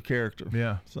to the new character.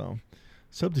 Yeah. So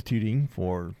substituting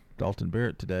for Dalton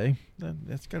Barrett today,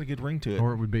 that's got a good ring to it.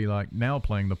 Or it would be now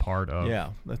playing the part of... Yeah,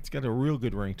 that's got a real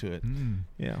good ring to it.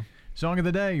 Yeah. Song of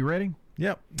the day, you ready?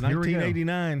 Yep,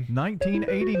 1989.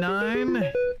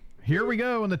 1989. Here we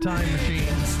go in the time machine.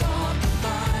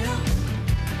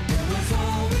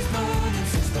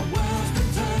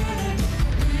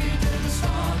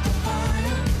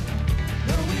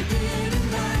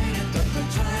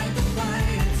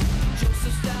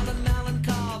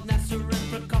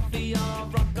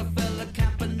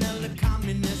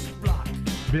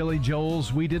 Billy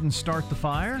Joel's We Didn't Start the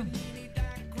Fire.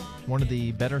 One of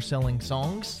the better selling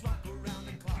songs.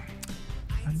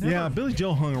 Yeah, Billy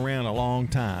Joel hung around a long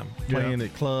time, playing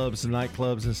at clubs and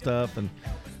nightclubs and stuff, and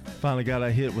finally got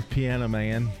a hit with Piano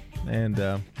Man, and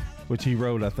which he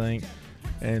wrote, I think.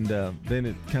 And then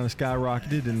it kind of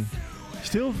skyrocketed, and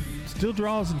still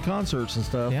draws in concerts and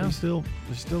stuff. Yeah. It's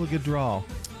still a good draw.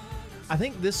 I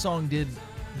think this song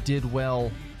did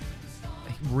well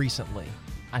recently.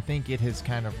 I think it has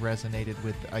kind of resonated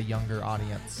with a younger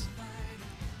audience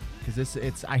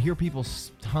because I hear people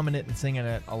humming it and singing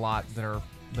it a lot that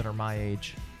are my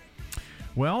age.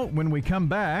 Well, when we come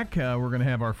back, we're going to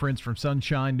have our friends from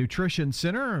Sunshine Nutrition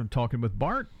Center talking with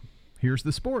Bart. Here's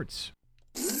the sports.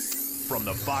 From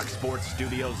the Fox Sports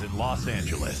Studios in Los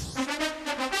Angeles,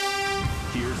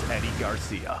 here's Eddie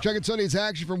Garcia. Checking Sunday's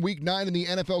action from Week 9 in the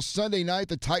NFL. Sunday night,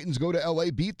 the Titans go to L.A.,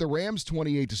 beat the Rams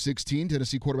 28-16.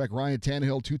 Tennessee quarterback Ryan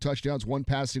Tannehill, 2 touchdowns, 1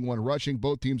 passing, 1 rushing.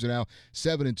 Both teams are now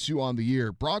 7-2 on the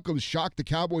year. Broncos shocked the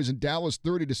Cowboys in Dallas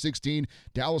 30-16.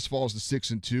 Dallas falls to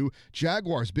 6-2.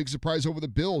 Jaguars, big surprise over the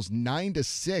Bills,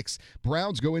 9-6.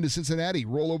 Browns go into Cincinnati,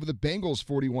 roll over the Bengals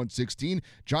 41-16.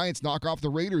 Giants knock off the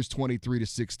Raiders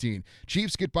 23-16.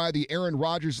 Chiefs get by the Aaron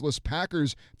Rodgers-less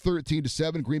Packers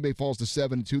 13-7. Green Bay falls to 7-2.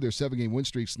 Their 7-game win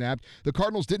streak snapped. The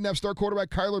Cardinals didn't have star quarterback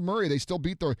Kyler Murray. They still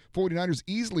beat the 49ers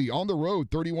easily on the road,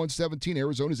 31-17.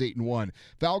 Arizona's 8-1.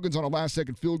 Falcons on a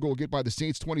last-second field goal get by the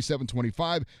Saints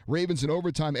 27-25. Ravens in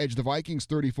overtime edge the Vikings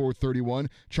 34-31.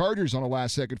 Chargers on a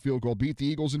last-second field goal beat the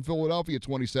Eagles in Philadelphia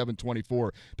 27-24.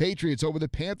 Patriots over the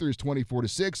Panthers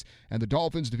 24-6. And the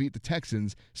Dolphins defeat the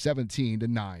Texans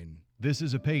 17-9. This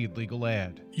is a paid legal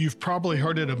ad. You've probably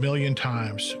heard it a million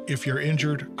times. If you're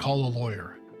injured, call a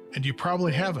lawyer. And you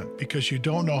probably haven't because you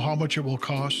don't know how much it will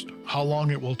cost, how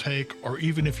long it will take, or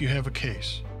even if you have a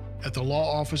case. At the law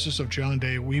offices of John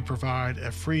Day, we provide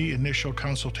a free initial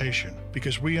consultation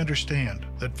because we understand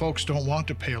that folks don't want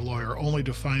to pay a lawyer only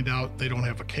to find out they don't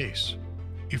have a case.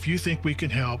 If you think we can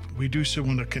help, we do so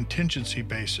on a contingency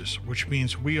basis, which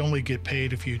means we only get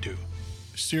paid if you do.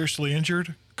 Seriously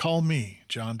injured? Call me,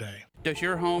 John Day. Does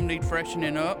your home need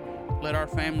freshening up? Let our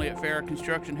family at Farrah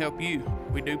Construction help you.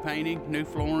 We do painting, new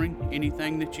flooring,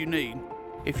 anything that you need.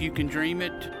 If you can dream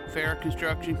it, Farrah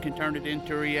Construction can turn it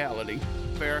into reality.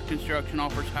 Farrah Construction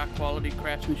offers high-quality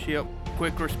craftsmanship,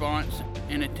 quick response,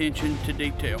 and attention to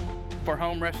detail. For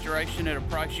home restoration at a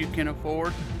price you can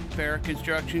afford, Farrah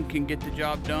Construction can get the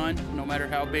job done no matter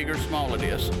how big or small it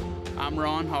is. I'm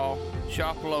Ron Hall.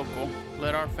 Shop local.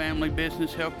 Let our family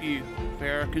business help you.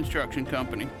 Farrah Construction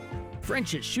Company.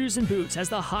 French's Shoes and Boots has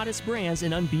the hottest brands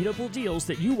and unbeatable deals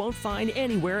that you won't find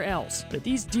anywhere else. But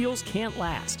these deals can't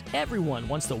last. Everyone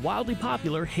wants the wildly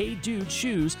popular Hey Dude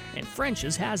shoes, and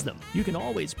French's has them. You can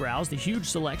always browse the huge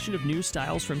selection of new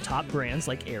styles from top brands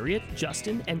like Ariat,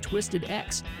 Justin, and Twisted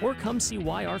X. Or come see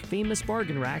why our famous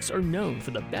bargain racks are known for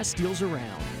the best deals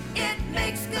around. It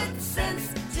makes good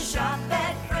sense to shop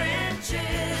at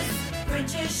French's.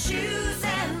 French's Shoes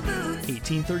and Boots.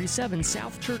 1837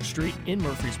 South Church Street in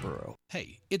Murfreesboro.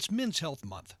 Hey, it's Men's Health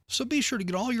Month, so be sure to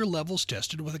get all your levels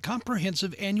tested with a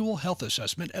comprehensive annual health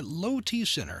assessment at Low T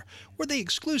Center, where they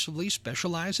exclusively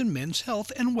specialize in men's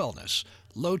health and wellness.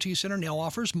 Low T Center now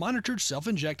offers monitored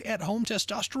self-inject at-home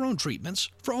testosterone treatments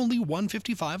for only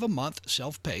 $155 a month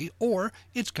self-pay, or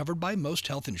it's covered by most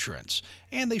health insurance,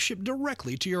 and they ship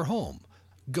directly to your home.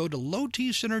 Go to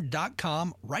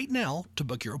lowtcenter.com right now to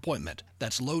book your appointment.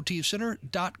 That's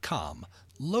lowtcenter.com.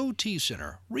 Low T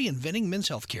Center, reinventing men's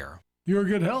health care. Your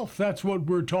good health, that's what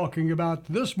we're talking about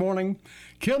this morning.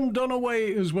 Kim Dunaway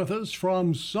is with us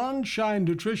from Sunshine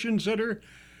Nutrition Center.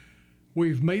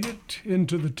 We've made it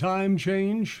into the time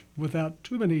change without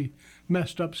too many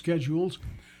messed up schedules,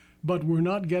 but we're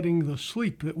not getting the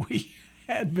sleep that we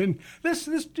had been. This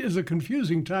is a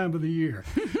confusing time of the year.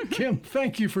 Kim,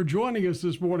 thank you for joining us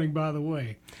this morning, by the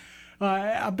way.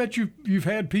 I bet you've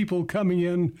had people coming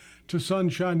in to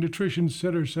Sunshine Nutrition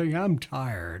Center saying, I'm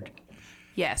tired.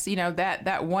 Yes,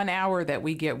 that 1 hour that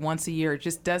we get once a year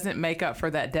just doesn't make up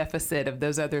for that deficit of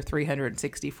those other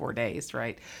 364 days,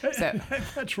 right? So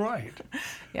that's right.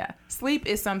 Yeah. Sleep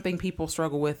is something people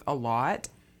struggle with a lot.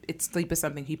 Sleep is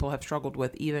something people have struggled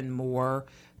with even more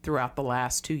throughout the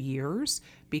last 2 years,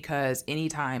 because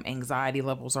anytime anxiety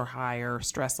levels are higher,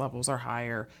 stress levels are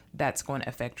higher, that's going to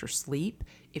affect your sleep.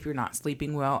 If you're not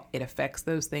sleeping well, it affects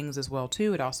those things as well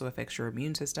too. It also affects your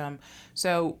immune system.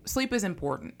 So sleep is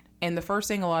important. And the first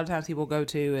thing a lot of times people go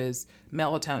to is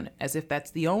melatonin, as if that's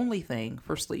the only thing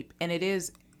for sleep. And it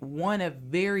is one of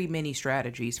very many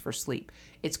strategies for sleep.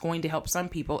 It's going to help some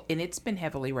people, and it's been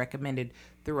heavily recommended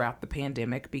throughout the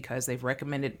pandemic because they've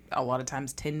recommended a lot of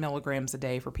times 10 milligrams a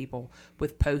day for people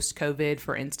with post-COVID,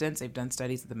 for instance. They've done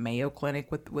studies at the Mayo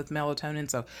Clinic with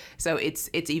melatonin. So it's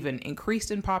even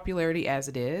increased in popularity as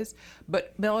it is.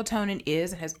 But melatonin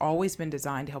is and has always been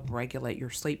designed to help regulate your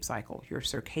sleep cycle, your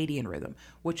circadian rhythm,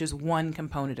 which is one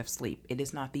component of sleep. It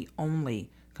is not the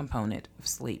only component of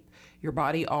sleep. Your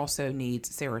body also needs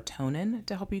serotonin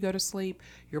to help you go to sleep.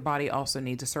 Your body also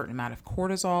needs a certain amount of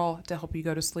cortisol to help you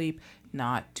go to sleep.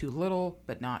 Not too little,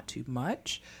 but not too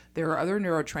much. There are other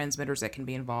neurotransmitters that can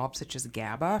be involved, such as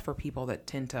GABA, for people that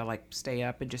tend to stay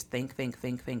up and just think, and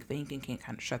can't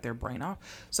kind of shut their brain off.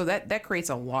 So that creates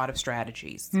a lot of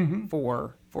strategies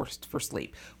for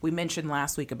sleep. We mentioned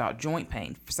last week about joint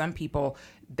pain. For some people,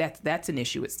 that's an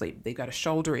issue with sleep. They've got a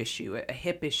shoulder issue, a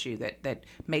hip issue that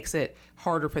makes it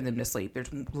harder for them to sleep.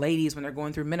 There's ladies, when they're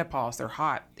going through menopause, they're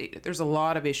hot. There's a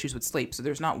lot of issues with sleep. So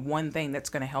there's not one thing that's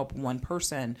going to help one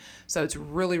person. So it's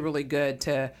really, really good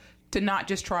to not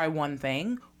just try one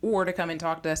thing, or to come and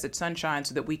talk to us at Sunshine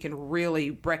so that we can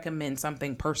really recommend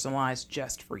something personalized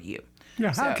just for you.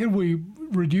 Yeah, how can we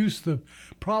reduce the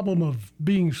problem of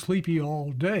being sleepy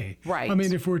all day? Right. I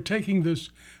mean, if we're taking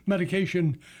this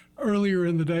medication earlier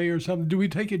in the day or something, do we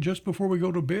take it just before we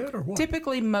go to bed or what?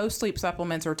 Typically, most sleep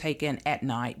supplements are taken at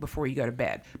night before you go to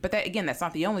bed. But that's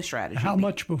not the only strategy. How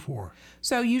much before?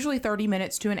 So usually 30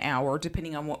 minutes to an hour,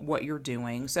 depending on what you're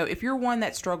doing. So if you're one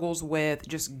that struggles with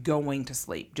just going to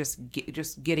sleep, just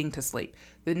getting to sleep,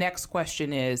 the next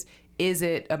question is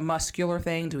it a muscular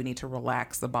thing? Do we need to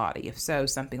relax the body? If so,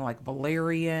 something like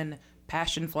valerian,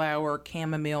 passion flower,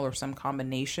 chamomile, or some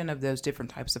combination of those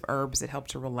different types of herbs that help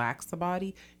to relax the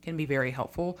body can be very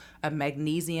helpful. A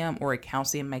magnesium or a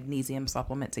calcium magnesium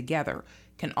supplement together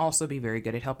can also be very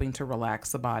good at helping to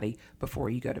relax the body before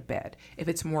you go to bed. If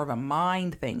it's more of a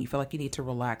mind thing, you feel like you need to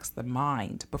relax the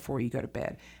mind before you go to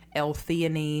bed,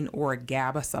 L-theanine or a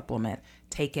GABA supplement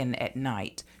taken at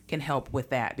night can help with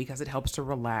that because it helps to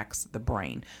relax the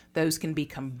brain. Those can be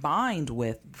combined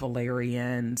with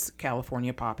valerians,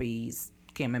 California poppies,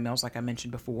 chamomiles, like I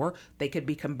mentioned before. They could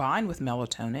be combined with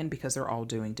melatonin because they're all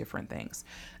doing different things.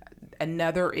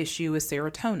 Another issue is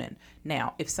serotonin.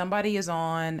 Now, if somebody is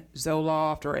on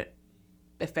Zoloft or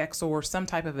Effexor or some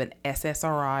type of an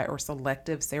SSRI or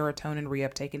selective serotonin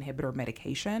reuptake inhibitor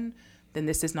medication, then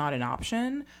this is not an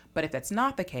option. But if that's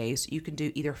not the case, you can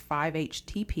do either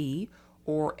 5-HTP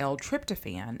or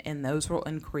L-tryptophan, and those will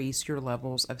increase your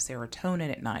levels of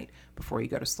serotonin at night before you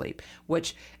go to sleep,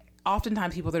 which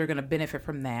oftentimes people that are going to benefit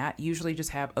from that usually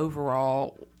just have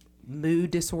overall mood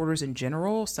disorders in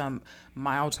general, some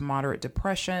mild to moderate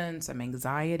depression, some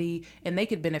anxiety, and they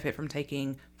could benefit from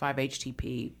taking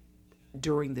 5-HTP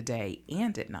during the day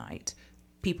and at night.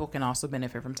 People can also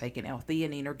benefit from taking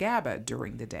L-theanine or GABA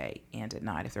during the day and at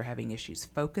night if they're having issues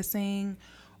focusing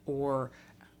or,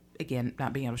 again,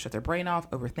 not being able to shut their brain off,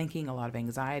 overthinking, a lot of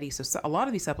anxiety. So a lot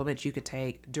of these supplements you could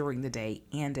take during the day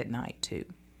and at night too.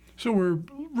 So we're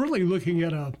really looking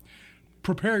at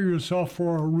prepare yourself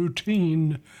for a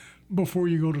routine before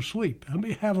you go to sleep. I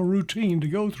mean, have a routine to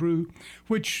go through,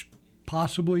 which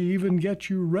possibly even gets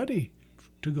you ready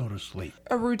to go to sleep.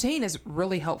 A routine is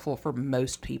really helpful for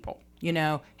most people. You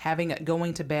know,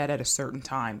 going to bed at a certain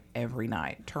time every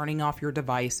night, turning off your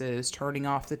devices, turning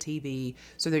off the TV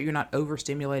so that you're not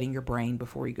overstimulating your brain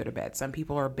before you go to bed. Some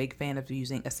people are a big fan of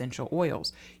using essential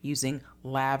oils, using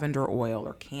lavender oil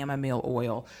or chamomile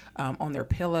oil on their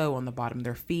pillow, on the bottom of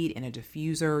their feet, in a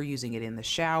diffuser, using it in the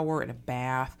shower, in a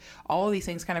bath. All of these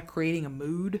things kind of creating a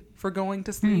mood for going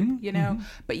to sleep, you know.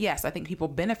 But yes, I think people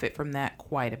benefit from that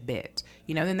quite a bit.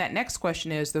 You know, then that next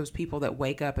question is those people that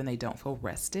wake up and they don't feel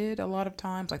rested a lot of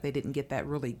times, like they didn't get that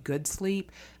really good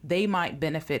sleep, they might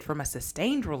benefit from a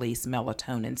sustained release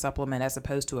melatonin supplement as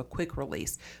opposed to a quick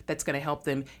release that's going to help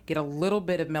them get a little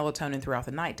bit of melatonin throughout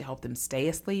the night to help them stay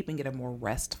asleep and get a more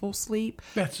restful sleep.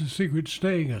 That's the secret,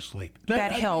 staying asleep.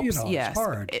 That helps, you know, yes. It's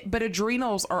hard. But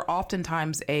adrenals are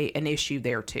oftentimes an issue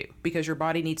there too, because your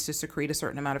body needs to secrete a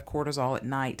certain amount of cortisol at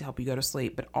night to help you go to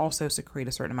sleep, but also secrete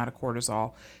a certain amount of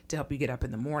cortisol to help you get up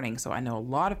in the morning. So I know a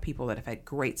lot of people that have had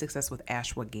great success with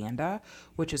ashwagandha,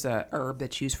 which is a herb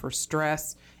that's used for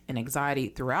stress and anxiety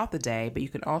throughout the day, but you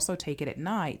can also take it at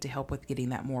night to help with getting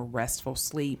that more restful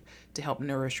sleep to help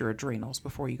nourish your adrenals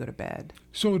before you go to bed.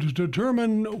 So to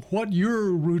determine what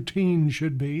your routine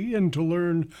should be and to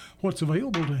learn what's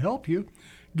available to help you,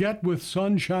 get with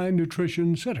Sunshine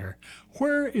Nutrition Center.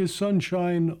 Where is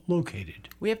Sunshine located?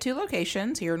 We have 2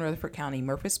 locations here in Rutherford County,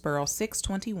 Murfreesboro,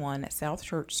 621 South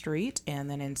Church Street, and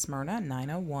then in Smyrna,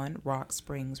 901 Rock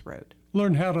Springs Road.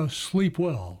 Learn how to sleep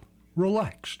well,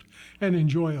 relaxed, and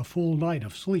enjoy a full night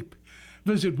of sleep.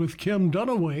 Visit with Kim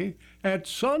Dunaway at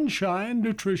Sunshine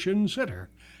Nutrition Center.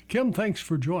 Kim, thanks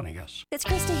for joining us. It's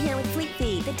Krista here with Fleet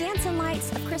Feet. The Dancing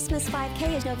Lights of Christmas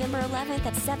 5K is November 11th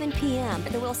at 7 p.m.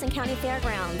 at the Wilson County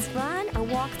Fairgrounds. Run or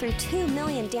walk through 2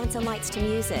 million dancing lights to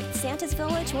music. Santa's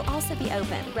Village will also be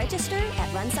open. Register at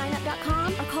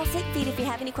runsignup.com or call Fleet Feet if you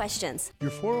have any questions.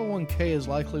 Your 401k is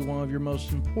likely one of your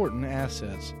most important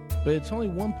assets, but it's only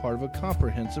one part of a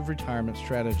comprehensive retirement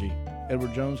strategy.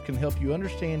 Edward Jones can help you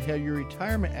understand how your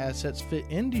retirement assets fit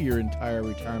into your entire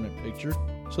retirement picture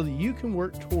so that you can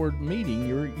work toward meeting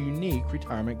your unique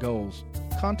retirement goals.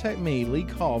 Contact me, Lee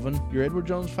Colvin, your Edward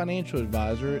Jones financial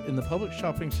advisor in the Public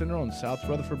Shopping Center on South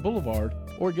Rutherford Boulevard,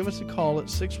 or give us a call at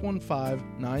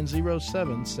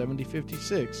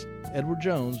 615-907-7056. Edward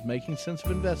Jones, Making Sense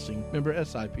of Investing, member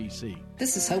SIPC.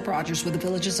 This is Hope Rogers with the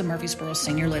Villages of Murfreesboro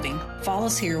Senior Living. Fall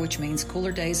is here, which means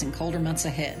cooler days and colder months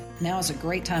ahead. Now is a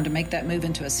great time to make that move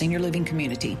into a senior living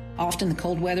community. Often the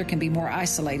cold weather can be more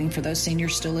isolating for those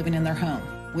seniors still living in their home.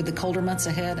 With the colder months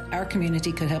ahead, our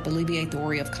community could help alleviate the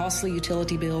worry of costly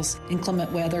utility bills,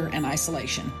 inclement weather, and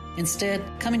isolation. Instead,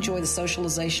 come enjoy the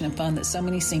socialization and fun that so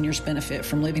many seniors benefit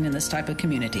from living in this type of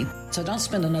community. So don't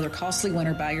spend another costly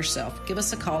winter by yourself. Give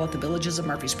us a call at the Villages of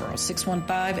Murfreesboro,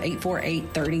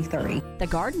 615-848-3030. The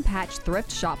Garden Patch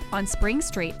Thrift Shop on Spring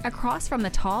Street, across from the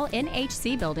tall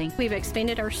NHC building. We've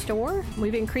expanded our store.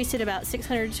 We've increased it about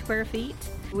 600 square feet.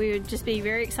 We would just be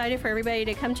very excited for everybody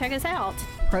to come check us out.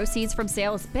 Proceeds from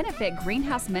sales benefit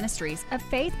Greenhouse Ministries, a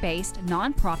faith-based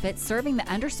nonprofit serving the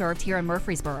underserved here in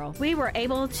Murfreesboro. We were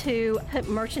able to put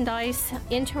merchandise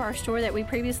into our store that we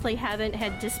previously haven't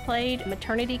had displayed: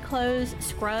 maternity clothes,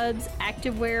 scrubs,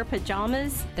 activewear,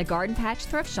 pajamas. The Garden Patch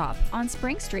Thrift Shop on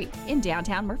Spring Street in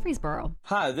downtown Murfreesboro.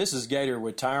 Hi, this is Gator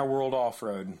with Tire World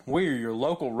Off-Road. We are your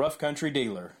local rough country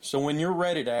dealer. So when you're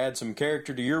ready to add some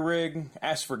character to your rig,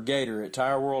 ask for Gator at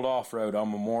Tire World Off-Road on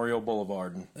Memorial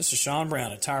Boulevard. This is Sean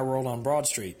Brown at Tire World on Broad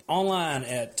Street. Online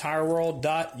at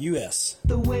tireworld.us.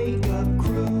 The Wake Up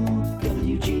Crew,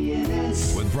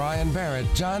 WGNS. With Brian Barrett,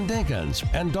 John Dinkins,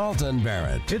 and Dalton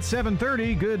Barrett. It's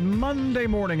 7:30. Good Monday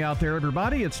morning out there,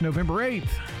 everybody. It's November 8th.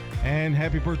 And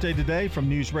happy birthday today from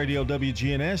News Radio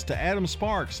WGNS to Adam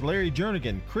Sparks, Larry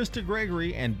Jernigan, Krista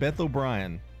Gregory, and Beth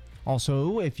O'Brien.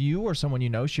 Also, if you or someone you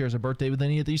know shares a birthday with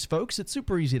any of these folks, it's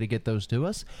super easy to get those to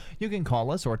us. You can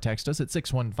call us or text us at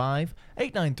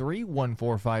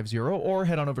 615-893-1450 or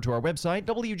head on over to our website,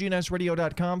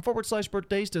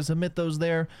 wgnsradio.com/birthdays to submit those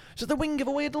there so that we can give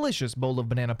away a delicious bowl of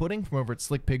banana pudding from over at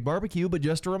Slick Pig Barbecue. But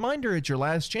just a reminder, it's your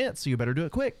last chance, so you better do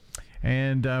it quick.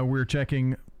 And we're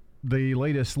checking the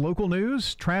latest local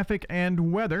news, traffic,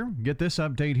 and weather. Get this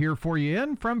update here for you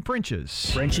in from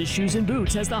French's. French's Shoes and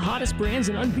Boots has the hottest brands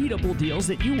and unbeatable deals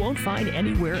that you won't find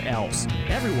anywhere else.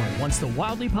 Everyone wants the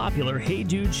wildly popular Hey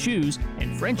Dude shoes,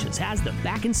 and French's has them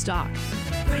back in stock.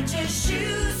 French's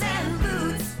Shoes and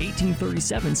Boots.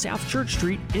 1837 South Church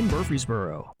Street in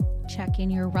Murfreesboro.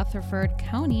 Checking your Rutherford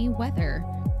County weather.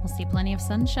 We'll see plenty of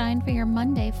sunshine for your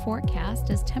Monday forecast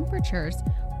as temperatures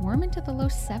warm into the low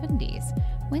 70s.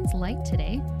 Winds light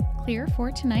today. Clear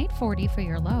for tonight, 40 for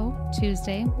your low.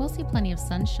 Tuesday, we'll see plenty of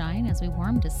sunshine as we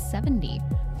warm to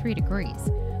 73 degrees.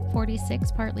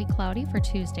 46 partly cloudy for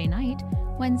Tuesday night.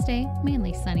 Wednesday,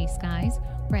 mainly sunny skies.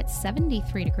 We're at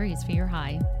 73 degrees for your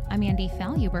high. I'm Andy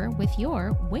Faluber with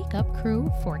your Wake Up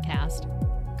Crew forecast.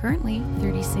 Currently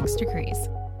 36 degrees.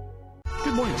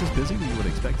 Good morning. Just busy than you would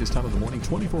expect this time of the morning.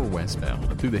 24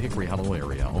 westbound through the Hickory Hollow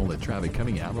area. All the traffic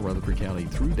coming out of Rutherford County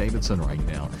through Davidson right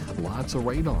now. Lots of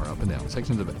radar up and down.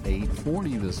 Sections of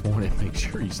 840 this morning. Make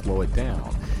sure you slow it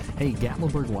down. Hey,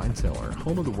 Gatlinburg Wine Cellar,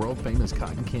 home of the world famous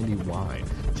cotton candy wine.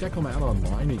 Check them out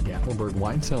online at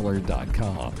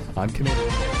GatlinburgWineCellar.com. I'm committed.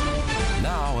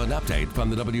 Now an update from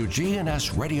the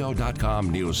WGNSradio.com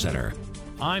News Center.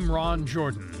 I'm Ron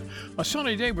Jordan. A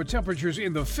sunny day with temperatures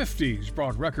in the 50s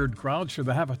brought record crowds to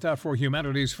the Habitat for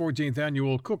Humanity's 14th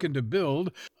annual Cookin' to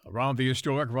Build around the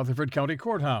historic Rutherford County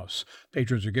Courthouse.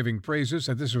 Patrons are giving praises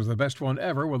that this was the best one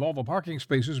ever, with all the parking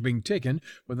spaces being taken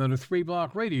within a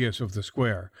 3-block radius of the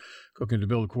square. Cookin' to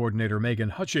Build coordinator Megan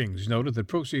Hutchings noted that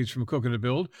proceeds from Cookin' to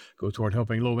Build go toward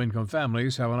helping low-income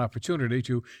families have an opportunity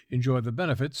to enjoy the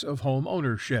benefits of home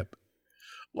ownership.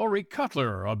 Lori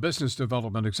Cutler, a business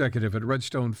development executive at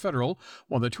Redstone Federal,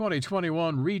 won the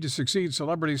 2021 Read to Succeed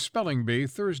Celebrity Spelling Bee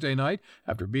Thursday night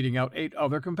after beating out 8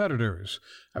 other competitors.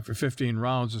 After 15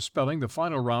 rounds of spelling, the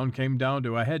final round came down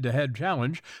to a head-to-head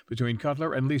challenge between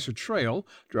Cutler and Lisa Trail,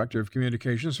 Director of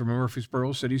Communications for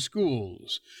Murfreesboro City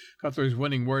Schools. Cutler's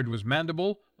winning word was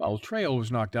mandible, while Trail was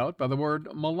knocked out by the word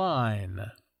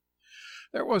malign.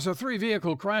 There was a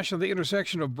 3-vehicle crash on the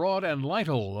intersection of Broad and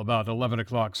Lytle about 11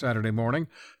 o'clock Saturday morning.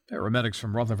 Paramedics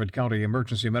from Rutherford County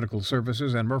Emergency Medical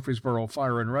Services and Murfreesboro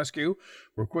Fire and Rescue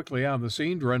were quickly on the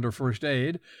scene to render first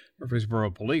aid.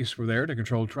 Murfreesboro police were there to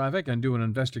control traffic and do an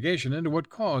investigation into what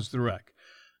caused the wreck.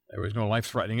 There was no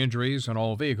life-threatening injuries, and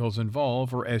all vehicles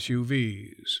involved were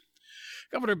SUVs.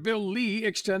 Governor Bill Lee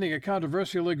extending a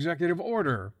controversial executive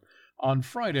order. On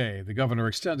Friday, the governor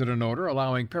extended an order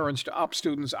allowing parents to opt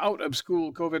students out of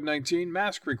school COVID-19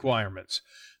 mask requirements.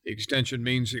 The extension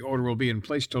means the order will be in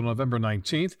place till November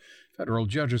 19th. Federal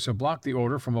judges have blocked the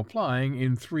order from applying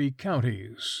in 3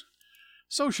 counties.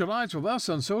 Socialize with us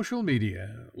on social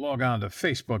media. Log on to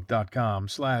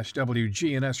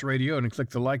facebook.com/WGNS Radio and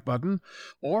click the like button,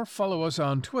 or follow us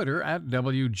on Twitter at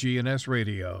WGNS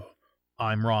Radio.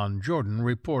 I'm Ron Jordan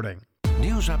reporting.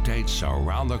 News updates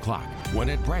around the clock, when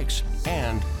it breaks,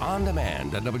 and on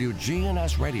demand at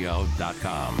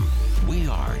WGNSradio.com. We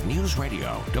are News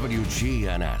Radio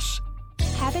WGNS.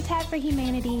 Habitat for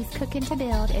Humanity's Cookin' to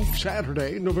Build is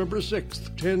Saturday, November 6th,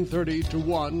 10:30 to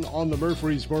 1 on the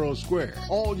Murfreesboro Square.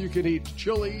 All you can eat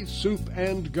chili, soup,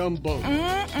 and gumbo.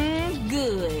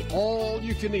 Good. All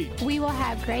you can eat. We will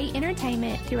have great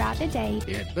entertainment throughout the day.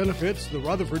 It benefits the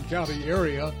Rutherford County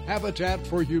area Habitat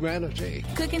for Humanity.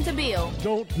 Cookin' to Build.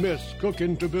 Don't miss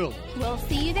Cookin' to Build. We'll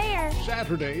see you there.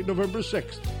 Saturday, November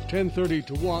 6th, 10:30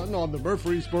 to 1 on the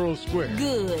Murfreesboro Square.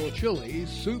 Good. Chili,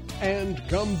 soup, and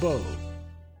gumbo.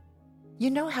 You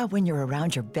know how when you're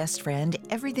around your best friend,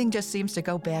 everything just seems to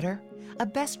go better? A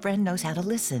best friend knows how to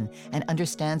listen and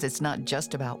understands it's not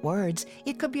just about words.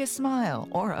 It could be a smile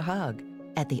or a hug.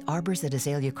 At the Arbors at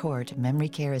Azalea Court Memory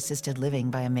Care Assisted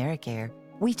Living by AmeriCare,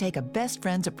 we take a best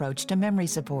friend's approach to memory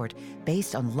support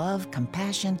based on love,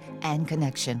 compassion, and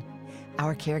connection.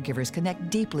 Our caregivers connect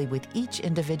deeply with each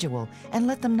individual and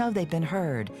let them know they've been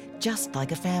heard, just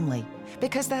like a family.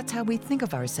 Because that's how we think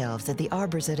of ourselves at the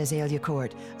Arbors at Azalea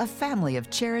Court, a family of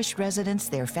cherished residents,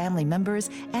 their family members,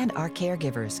 and our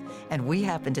caregivers. And we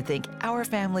happen to think our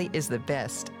family is the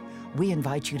best. We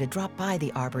invite you to drop by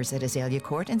the Arbors at Azalea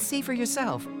Court and see for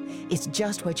yourself. It's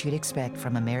just what you'd expect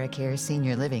from AmeriCare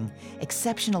Senior Living.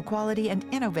 Exceptional quality and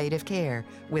innovative care,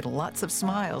 with lots of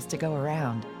smiles to go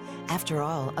around. After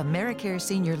all, AmeriCare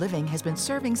Senior Living has been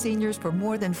serving seniors for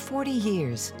more than 40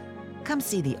 years. Come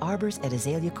see the Arbors at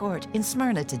Azalea Court in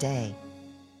Smyrna today.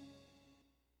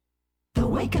 The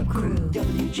Wake Up Crew,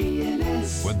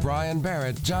 WGNS. With Brian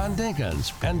Barrett, John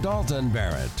Dinkins, and Dalton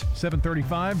Barrett.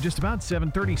 7:35, just about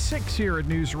 7:36 here at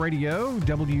News Radio,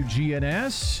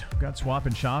 WGNS. Got Swap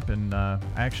and Shop and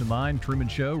Action Line, Truman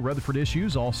Show, Rutherford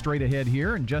Issues, all straight ahead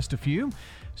here in just a few.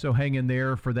 So hang in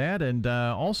there for that. And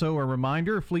also a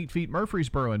reminder, Fleet Feet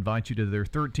Murfreesboro invites you to their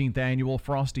 13th annual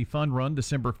Frosty Fun Run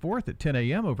December 4th at 10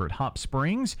 a.m. over at Hop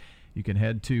Springs. You can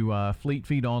head to Fleet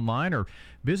Feet online or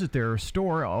visit their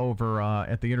store over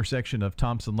at the intersection of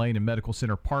Thompson Lane and Medical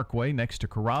Center Parkway next to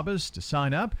Carrabba's to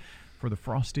sign up for the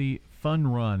Frosty Fun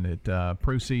Run. It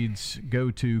proceeds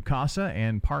go to CASA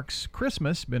and Parks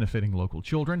Christmas, benefiting local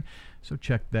children. So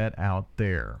check that out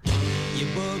there. You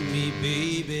bug me,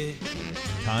 baby.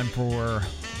 Time for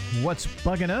What's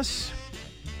Bugging Us.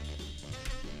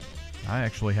 I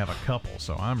actually have a couple,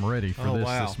 so I'm ready for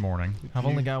this morning. I've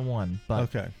only got one. But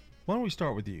Okay. Why don't we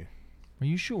start with you? Are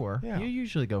you sure? Yeah. You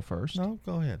usually go first. No,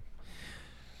 go ahead.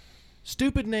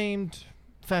 Stupid named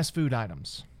fast food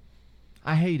items.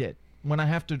 I hate it. When I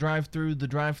have to drive through the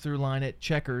drive-through line at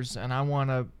Checkers and I want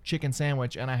a chicken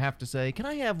sandwich and I have to say, can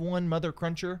I have one Mother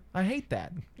Cruncher? I hate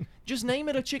that. Just name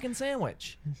it a chicken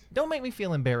sandwich. Don't make me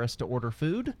feel embarrassed to order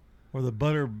food. Or the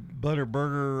butter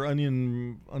burger,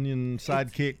 onion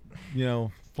sidekick,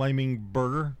 flaming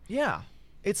burger. Yeah.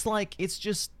 It's like, it's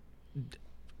just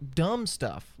dumb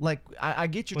stuff. Like, I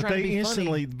get you're trying to be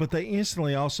funny. But they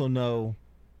instantly also know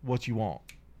what you want.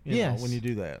 You know, when you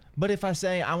do that. But if I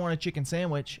say I want a chicken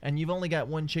sandwich and you've only got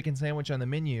one chicken sandwich on the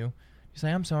menu, you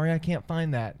say, I'm sorry, I can't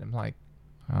find that. I'm like,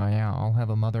 oh yeah, I'll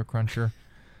have a Mother Cruncher.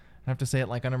 I have to say it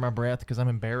like under my breath because I'm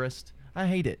embarrassed. I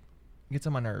hate it. It gets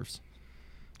on my nerves.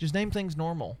 Just name things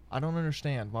normal. I don't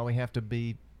understand why we have to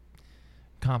be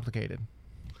complicated.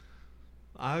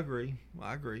 I agree.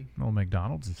 Well,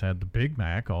 McDonald's has had the Big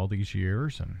Mac all these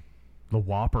years and the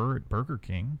Whopper at Burger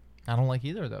King. I don't like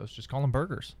either of those. Just call them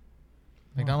burgers.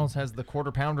 McDonald's has the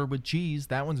Quarter Pounder with cheese.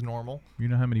 That one's normal. You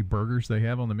know how many burgers they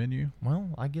have on the menu? Well,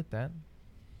 I get that.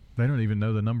 They don't even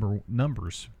know the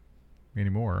numbers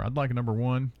anymore. I'd like a number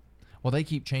 1. Well, they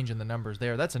keep changing the numbers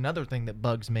there. That's another thing that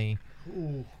bugs me.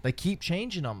 Ooh. They keep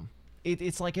changing them.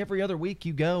 It's like every other week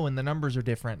you go and the numbers are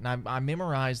different. And I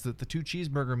memorized that the 2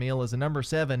 cheeseburger meal is a number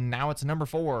 7. Now it's a number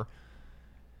 4.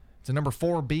 It's a number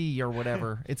 4B or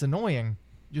whatever. It's annoying.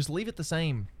 Just leave it the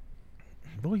same.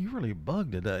 Boy, you're really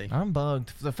bugged today. I'm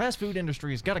bugged. The fast food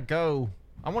industry has got to go.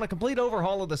 I want a complete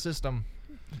overhaul of the system.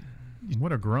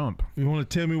 What a grump. You want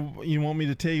to tell me? You want me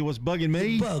to tell you what's bugging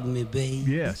me? Bug me, babe.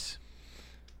 Yes.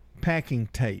 Packing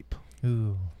tape.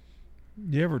 Ooh.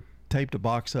 You ever taped a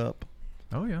box up?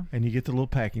 Oh, yeah. And you get the little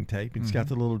packing tape. It's got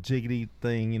the little jiggity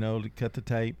thing, to cut the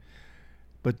tape.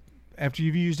 But after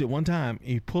you've used it one time,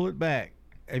 you pull it back.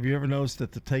 Have you ever noticed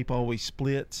that the tape always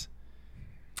splits?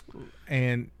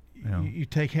 And you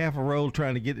take half a roll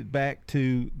trying to get it back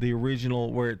to the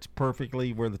original where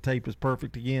the tape is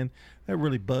perfect again. That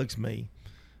really bugs me.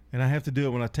 And I have to do it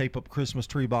when I tape up Christmas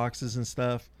tree boxes and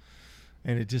stuff.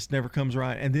 And it just never comes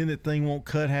right. And then the thing won't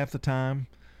cut half the time.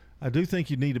 I do think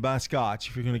you need to buy Scotch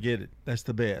if you're going to get it. That's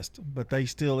the best. But they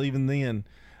still, even then,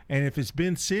 and if it's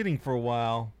been sitting for a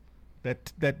while,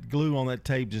 that glue on that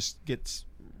tape just gets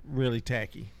really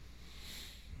tacky.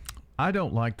 I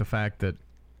don't like the fact that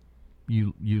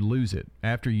you lose it.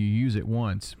 After you use it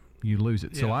once, you lose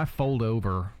it. Yeah. So I fold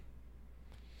over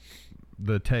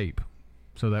the tape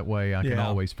so that way I can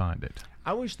always find it.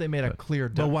 I wish they made a clear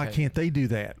duct But why tape. can't they do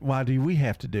that? Why do we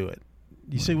have to do it?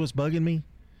 You see what's bugging me?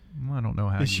 Well, I don't know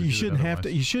how you shouldn't have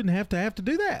to. You shouldn't have to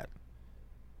do that.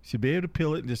 You should be able to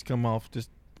peel it and just come off. Just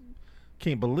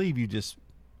can't believe you just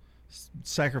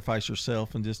sacrifice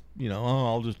yourself and just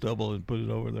I'll just double and put it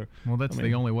over there. Well, that's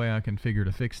the only way I can figure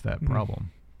to fix that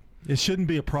problem. It shouldn't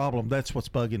be a problem. That's what's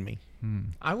bugging me.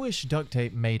 I wish duct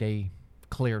tape made a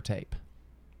clear tape.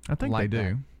 I think they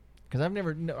do. Because I've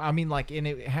never,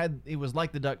 it was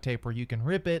like the duct tape where you can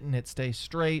rip it and it stays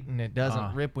straight and it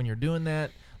doesn't rip when you're doing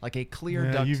that. Like a clear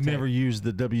duct tape. You've never used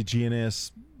the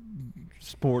WGNS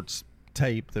sports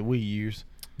tape that we use.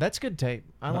 That's good tape.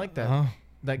 I like that.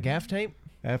 That gaff tape.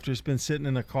 After it's been sitting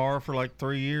in a car for like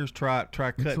 3 years, try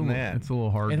cutting that. It's a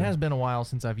little hard. It has been a while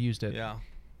since I've used it. Yeah.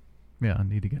 Yeah, I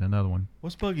need to get another one.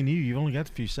 What's bugging you? You've only got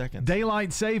a few seconds.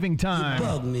 Daylight saving time. You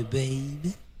bug me,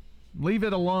 baby. Leave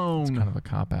it alone. It's kind of a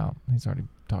cop-out. He's already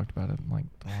talked about it like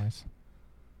twice.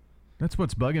 That's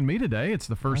what's bugging me today. It's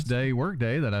the first work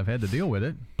day that I've had to deal with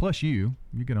it. Plus you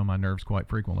get on my nerves quite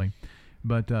frequently.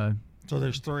 But so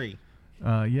there's 3.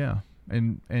 Yeah,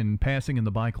 and passing in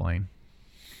the bike lane.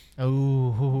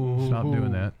 Oh, stop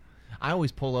doing that. I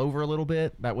always pull over a little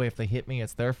bit. That way, if they hit me,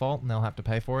 it's their fault, and they'll have to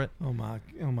pay for it. Oh my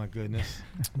goodness!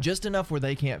 Just enough where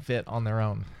they can't fit on their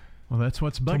own. Well, that's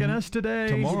what's bugging us today.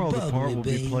 Tomorrow, the part will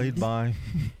be played by.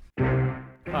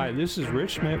 Hi, this is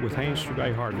Rich Schmidt with Haynes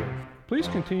Strugay Hardware. Please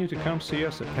continue to come see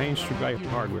us at Haynes Strugay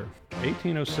Hardware,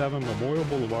 1807 Memorial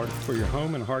Boulevard, for your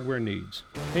home and hardware needs.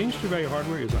 Haynes Strugay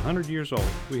Hardware is 100 years old.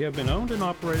 We have been owned and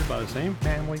operated by the same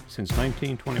family since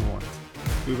 1921.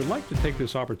 We would like to take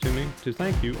this opportunity to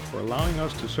thank you for allowing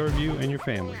us to serve you and your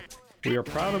family. We are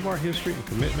proud of our history and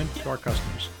commitment to our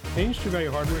customers. Haynes Strugay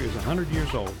Hardware is 100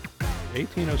 years old,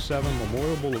 1807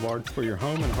 Memorial Boulevard, for your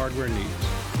home and hardware needs.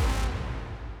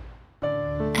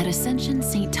 At Ascension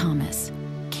St. Thomas,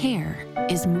 care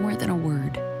is more than a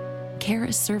word. Care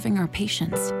is serving our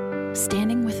patients,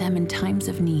 standing with them in times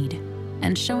of need,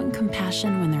 and showing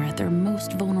compassion when they're at their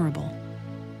most vulnerable.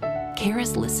 Care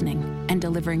is listening and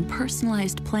delivering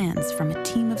personalized plans from a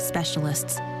team of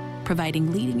specialists,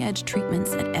 providing leading-edge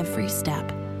treatments at every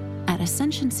step. At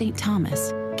Ascension St.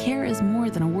 Thomas, care is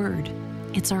more than a word.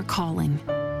 It's our calling.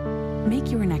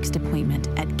 Make your next appointment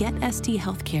at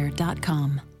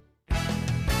getsthealthcare.com.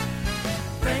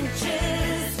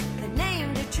 French's, the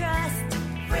name to trust.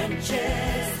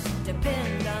 French's,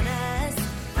 depend on us.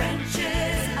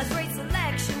 French's, a great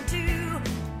selection too.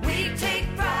 We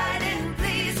take pride in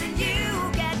pleasing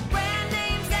you. Get brand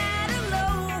names at a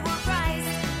lower price.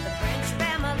 The French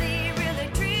family really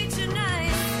treats you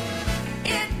nice.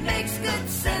 It makes good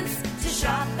sense to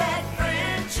shop at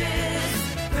French's.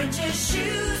 French's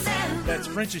Shoes and Boots. That's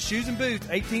French's Shoes and Boots,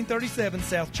 1837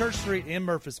 South Church Street in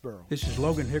Murfreesboro. This is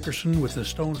Logan Hickerson with the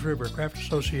Stones River Craft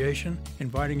Association,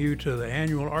 inviting you to the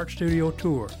annual Art Studio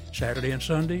Tour, Saturday and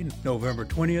Sunday, November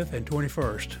 20th and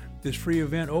 21st. This free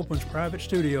event opens private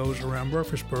studios around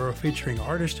Murfreesboro featuring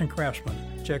artists and craftsmen.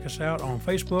 Check us out on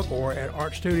Facebook or at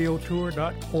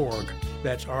artstudiotour.org.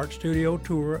 That's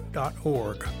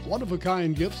artstudiotour.org.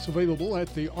 One-of-a-kind gifts available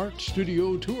at the Art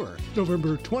Studio Tour,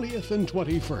 November 20th and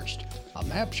 21st. A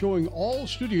map showing all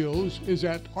studios is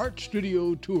at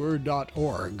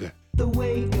artstudiotour.org. The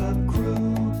Wake Up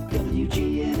Crew,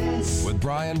 WGNS. With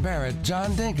Brian Barrett,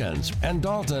 John Dinkins, and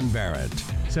Dalton Barrett.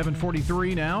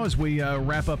 7:43 now as we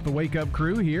wrap up the Wake Up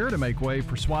Crew here to make way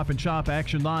for Swap and Shop,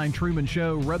 Action Line, Truman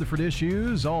Show, Rutherford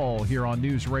Issues, all here on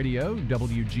News Radio,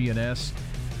 WGNS.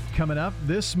 Coming up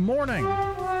this morning.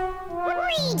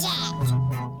 Reject!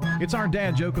 It's our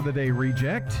dad joke of the day,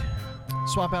 Reject.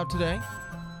 Swap out today.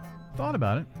 Thought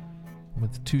about it.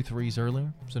 With 2 threes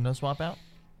earlier, so no swap out?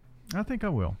 I think I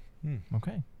will.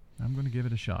 Okay. I'm going to give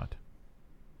it a shot.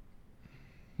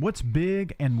 What's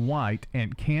big and white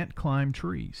and can't climb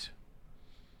trees?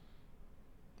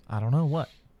 I don't know. What?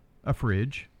 A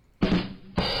fridge.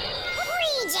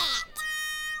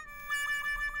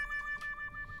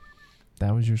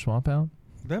 That was your swap out?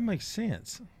 That makes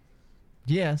sense.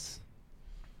 Yes.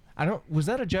 Was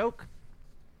that a joke?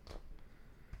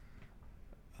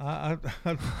 Yeah,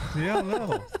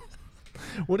 no.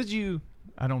 What did you...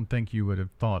 I don't think you would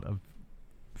have thought of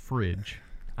fridge.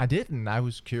 I didn't. I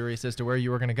was curious as to where you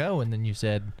were going to go, and then you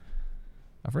said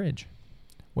a fridge.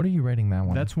 What are you rating that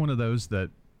one? That's one of those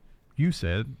that you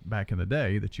said back in the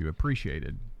day that you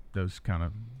appreciated, those kind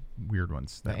of weird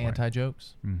ones. The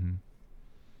anti-jokes? Mm-hmm.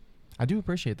 I do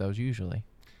appreciate those usually.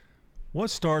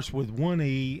 What starts with one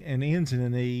E and ends in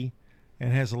an E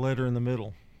and has a letter in the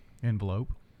middle?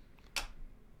 Envelope.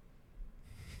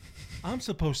 I'm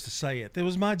supposed to say it. That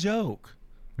was my joke.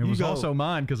 It was also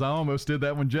mine because I almost did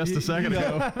that one just a second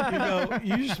ago.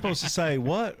 You're supposed to say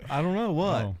what? I don't know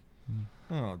what.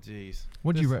 Oh, jeez.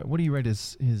 What do you rate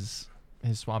his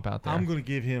swap out there? I'm going to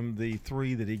give him the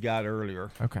 3 that he got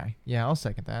earlier. Okay. Yeah, I'll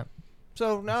second that.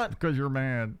 So not because you're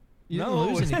mad. You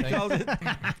didn't lose anything.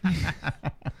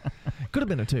 Could have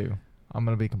been a 2. I'm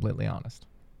going to be completely honest.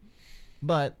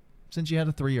 But since you had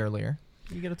a 3 earlier,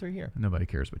 you get a 3 here. Nobody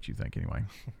cares what you think anyway.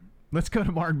 Let's go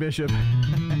to Mark Bishop.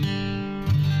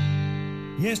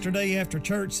 Yesterday after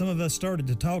church, some of us started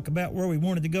to talk about where we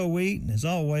wanted to go eat, and as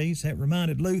always, that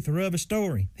reminded Luther of a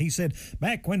story. He said,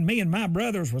 back when me and my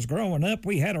brothers was growing up,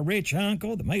 we had a rich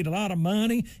uncle that made a lot of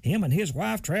money. Him and his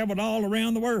wife traveled all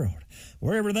around the world.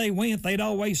 Wherever they went, they'd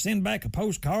always send back a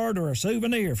postcard or a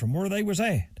souvenir from where they was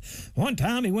at. One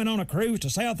time he went on a cruise to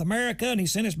South America, and he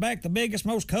sent us back the biggest,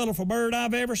 most colorful bird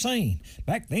I've ever seen.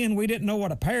 Back then, we didn't know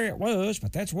what a parrot was,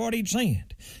 but that's what he'd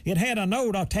sent. It had a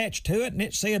note attached to it, and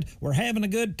it said, we're having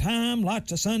a good time,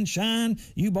 lots of sunshine.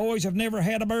 You boys have never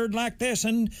had a bird like this,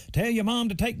 and tell your mom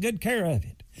to take good care of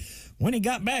it. When he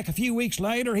got back a few weeks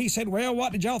later, he said, well,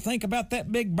 what did y'all think about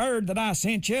that big bird that I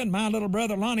sent you? And my little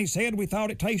brother Lonnie said we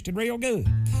thought it tasted real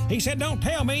good. He said, don't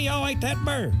tell me y'all ate that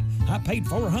bird. I paid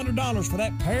 $400 for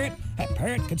that parrot. That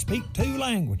parrot could speak 2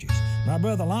 languages. My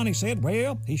brother Lonnie said,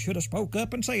 well, he should have spoke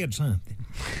up and said something.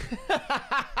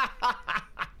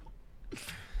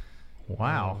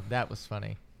 Wow. Oh, that was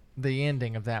funny. The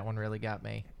ending of that one really got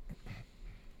me.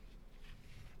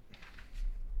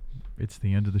 It's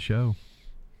the end of the show.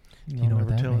 I'll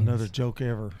never tell another joke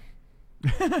ever.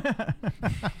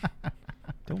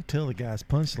 Don't tell the guy's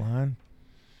punchline.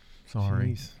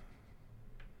 Sorry. Jeez.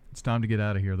 It's time to get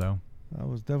out of here, though.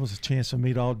 That was a chance for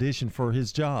me to audition for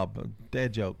his job, a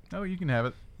dad joke. Oh, you can have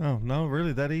it. Oh, no,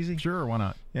 really? That easy? Sure, why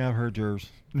not? Yeah, I've heard yours.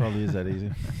 Probably is that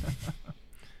easy.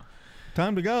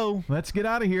 Time to go. Let's get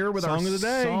out of here with Song our of the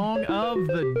day. Song of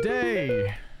the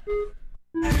Day.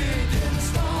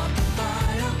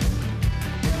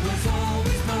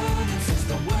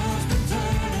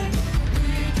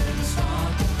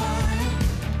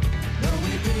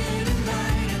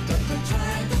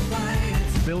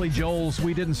 Billy Joel's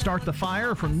We Didn't Start the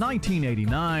Fire from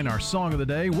 1989, our Song of the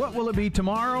Day. What will it be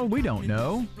tomorrow? We don't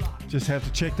know. Just have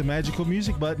to check the magical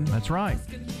music button. That's right.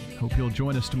 Hope you'll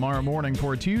join us tomorrow morning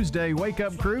for a Tuesday Wake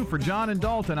Up Crew. For John and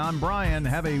Dalton, I'm Brian.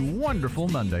 Have a wonderful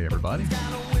Monday, everybody.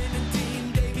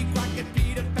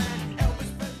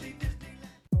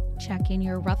 Checking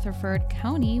your Rutherford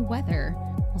County weather.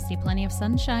 We'll see plenty of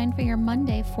sunshine for your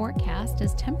Monday forecast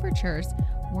as temperatures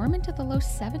warm into the low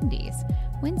 70s.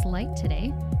 Winds light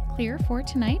today. Clear for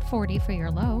tonight, 40 for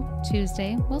your low.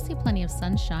 Tuesday, we'll see plenty of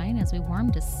sunshine as we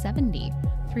warm to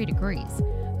 73 degrees.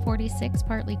 46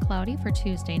 partly cloudy for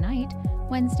Tuesday night.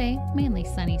 Wednesday, mainly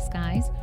sunny skies.